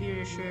feels nice to be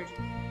reassured.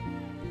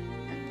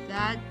 And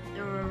that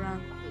they were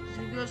around. The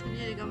two girls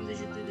continue the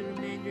conversation through the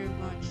remainder of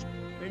lunch.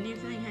 But a new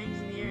feeling hangs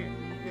in the air.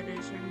 Together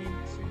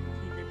determined to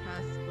keep their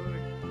path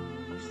forward.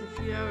 Just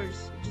a few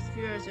hours,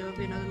 there will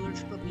be another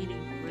literature club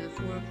meeting where the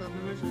 4 club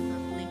members will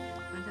happily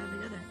spend time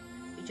together.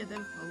 Each of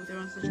them, all with their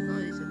own special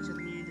qualities, have each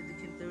other meaning that they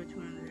can deliver to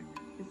one another.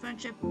 Through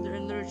friendship, the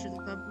literature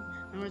club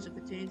members will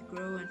continue to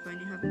grow and find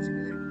new happiness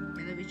together. At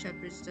the end of each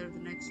chapter instead of the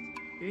next.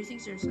 Yuri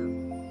thinks to herself,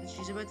 that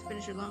she's about to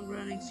finish her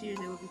long-running series,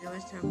 it will be the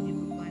best to have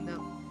people lined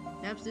up.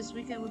 Perhaps this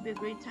weekend would be a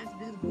great time to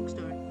visit the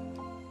bookstore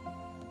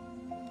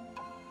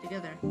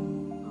together.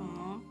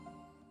 Aww,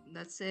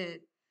 that's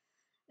it.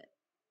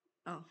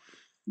 Oh,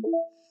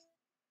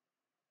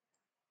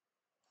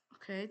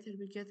 okay. Did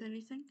we get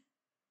anything?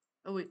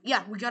 Oh wait,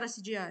 yeah, we got a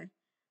CGI.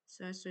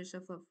 So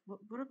self love.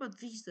 What about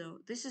these though?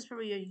 This is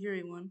probably a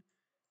Yuri one.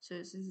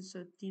 So since it's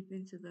so deep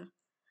into the,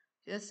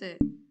 that's it.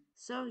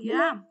 So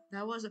yeah,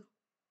 that was a.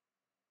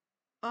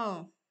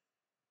 Oh,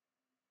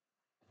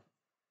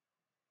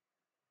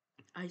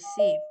 I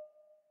see.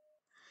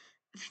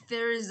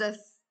 There is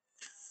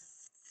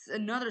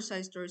another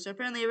side story. So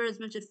apparently, everyone's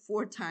mentioned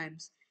 4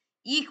 times.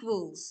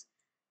 Equals,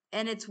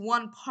 and it's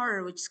one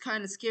part, which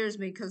kind of scares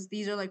me because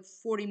these are like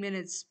 40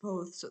 minutes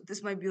both. So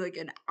this might be like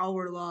an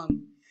hour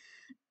long.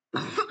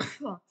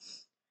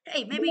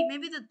 Hey,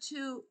 maybe the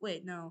two.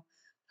 Wait, no.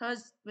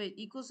 Cause wait,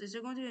 equals. Is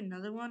there going to be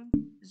another one?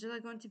 Is there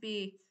like going to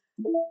be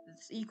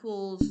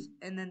equals,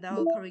 and then that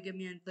will probably give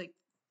me like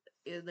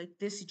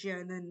this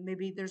CGI, and then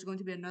maybe there's going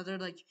to be another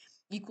like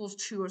equals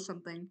 2 or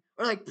something,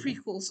 or like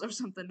prequels or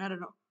something. I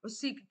don't know, or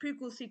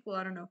prequel sequel.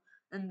 I don't know,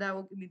 and that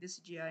will give me this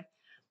CGI.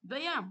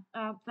 But yeah,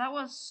 that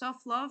was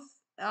self love.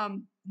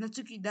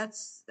 Natsuki.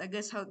 That's I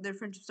guess how their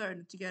friendship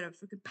started to get a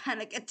freaking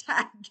panic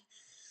attack.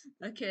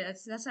 Okay,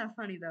 that's not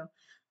funny though.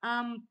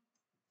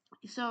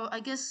 So I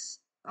guess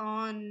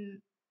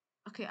on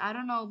okay, I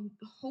don't know.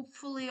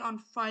 Hopefully on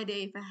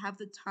Friday if I have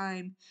the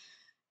time.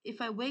 If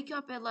I wake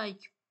up at like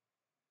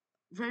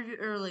very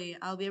early,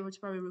 I'll be able to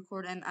probably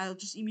record and I'll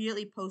just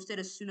immediately post it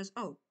as soon as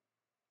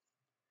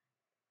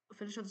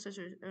finish all the search.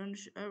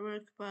 I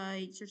work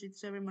by searching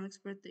to Monica's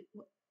birthday.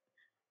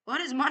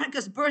 What is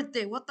Monica's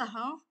birthday? What the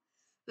hell?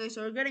 Okay,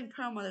 so we're getting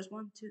promo. There's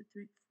 1, 2,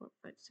 3, 4,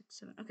 5, 6,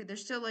 7. Okay,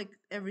 there's still like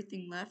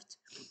everything left.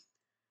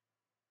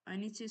 I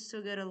need to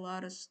still get a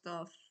lot of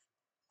stuff.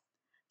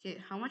 Okay,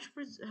 how much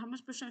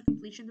percent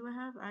completion do I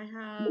have? I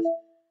have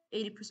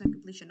 80%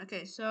 completion.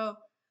 Okay, so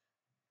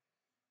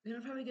we're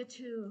gonna probably get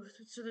to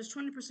so there's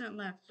 20%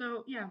 left.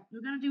 So yeah,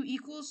 we're gonna do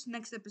equals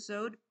next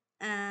episode,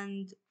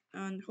 and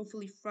on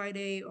hopefully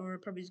Friday or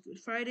probably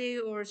Friday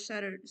or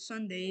Saturday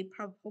Sunday.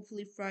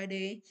 Hopefully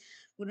Friday,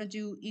 we're gonna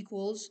do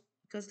equals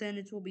because then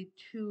it will be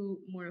 2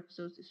 more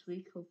episodes this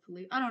week.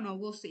 Hopefully, I don't know.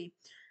 We'll see.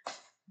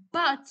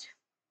 But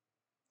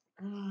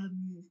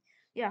um,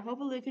 yeah,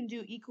 hopefully we can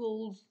do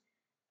equals.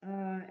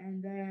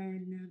 And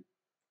then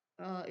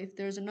if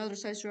there's another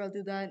side story, I'll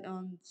do that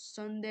on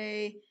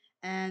Sunday,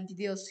 and the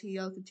DLC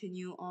I'll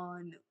continue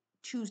on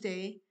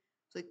Tuesday.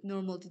 It's like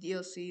normal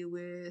DLC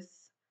with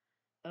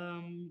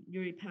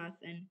Yuri Path,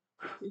 and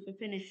if I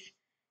finish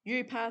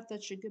Yuri Path,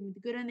 that should give me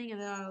the good ending,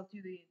 and then I'll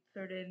do the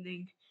third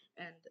ending,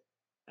 and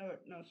or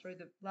no, sorry,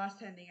 the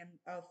last ending, and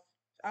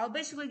I'll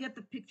basically get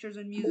the pictures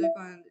and music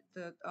on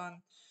the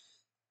on.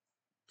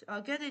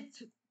 I'll get it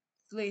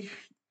later.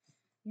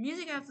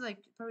 Music, I have to like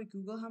probably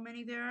Google how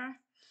many there are.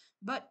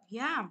 But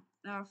yeah,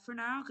 for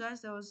now,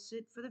 guys, that was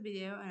it for the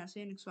video, and I'll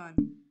see you next one.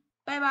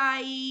 Bye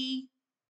bye.